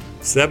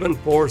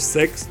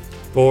 746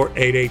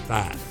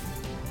 4885.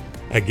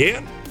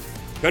 Again,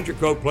 country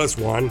code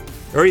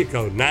 +1, area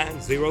code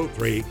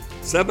 903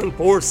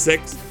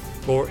 746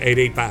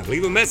 4885.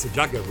 Leave a message.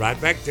 I'll get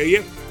right back to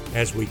you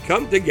as we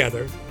come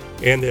together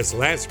in this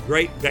last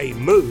great day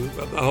move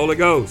of the Holy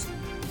Ghost.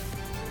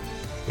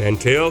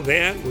 Until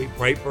then, we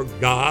pray for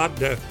God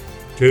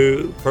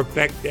to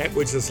perfect that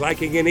which is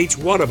lacking in each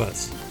one of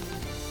us,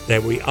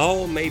 that we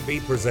all may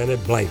be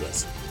presented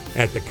blameless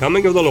at the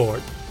coming of the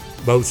Lord,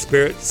 both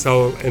spirit,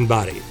 soul, and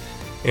body.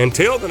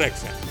 Until the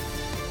next time,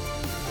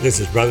 this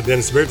is Brother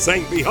Dennis Beard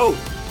saying, behold,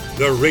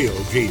 the real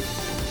Jesus.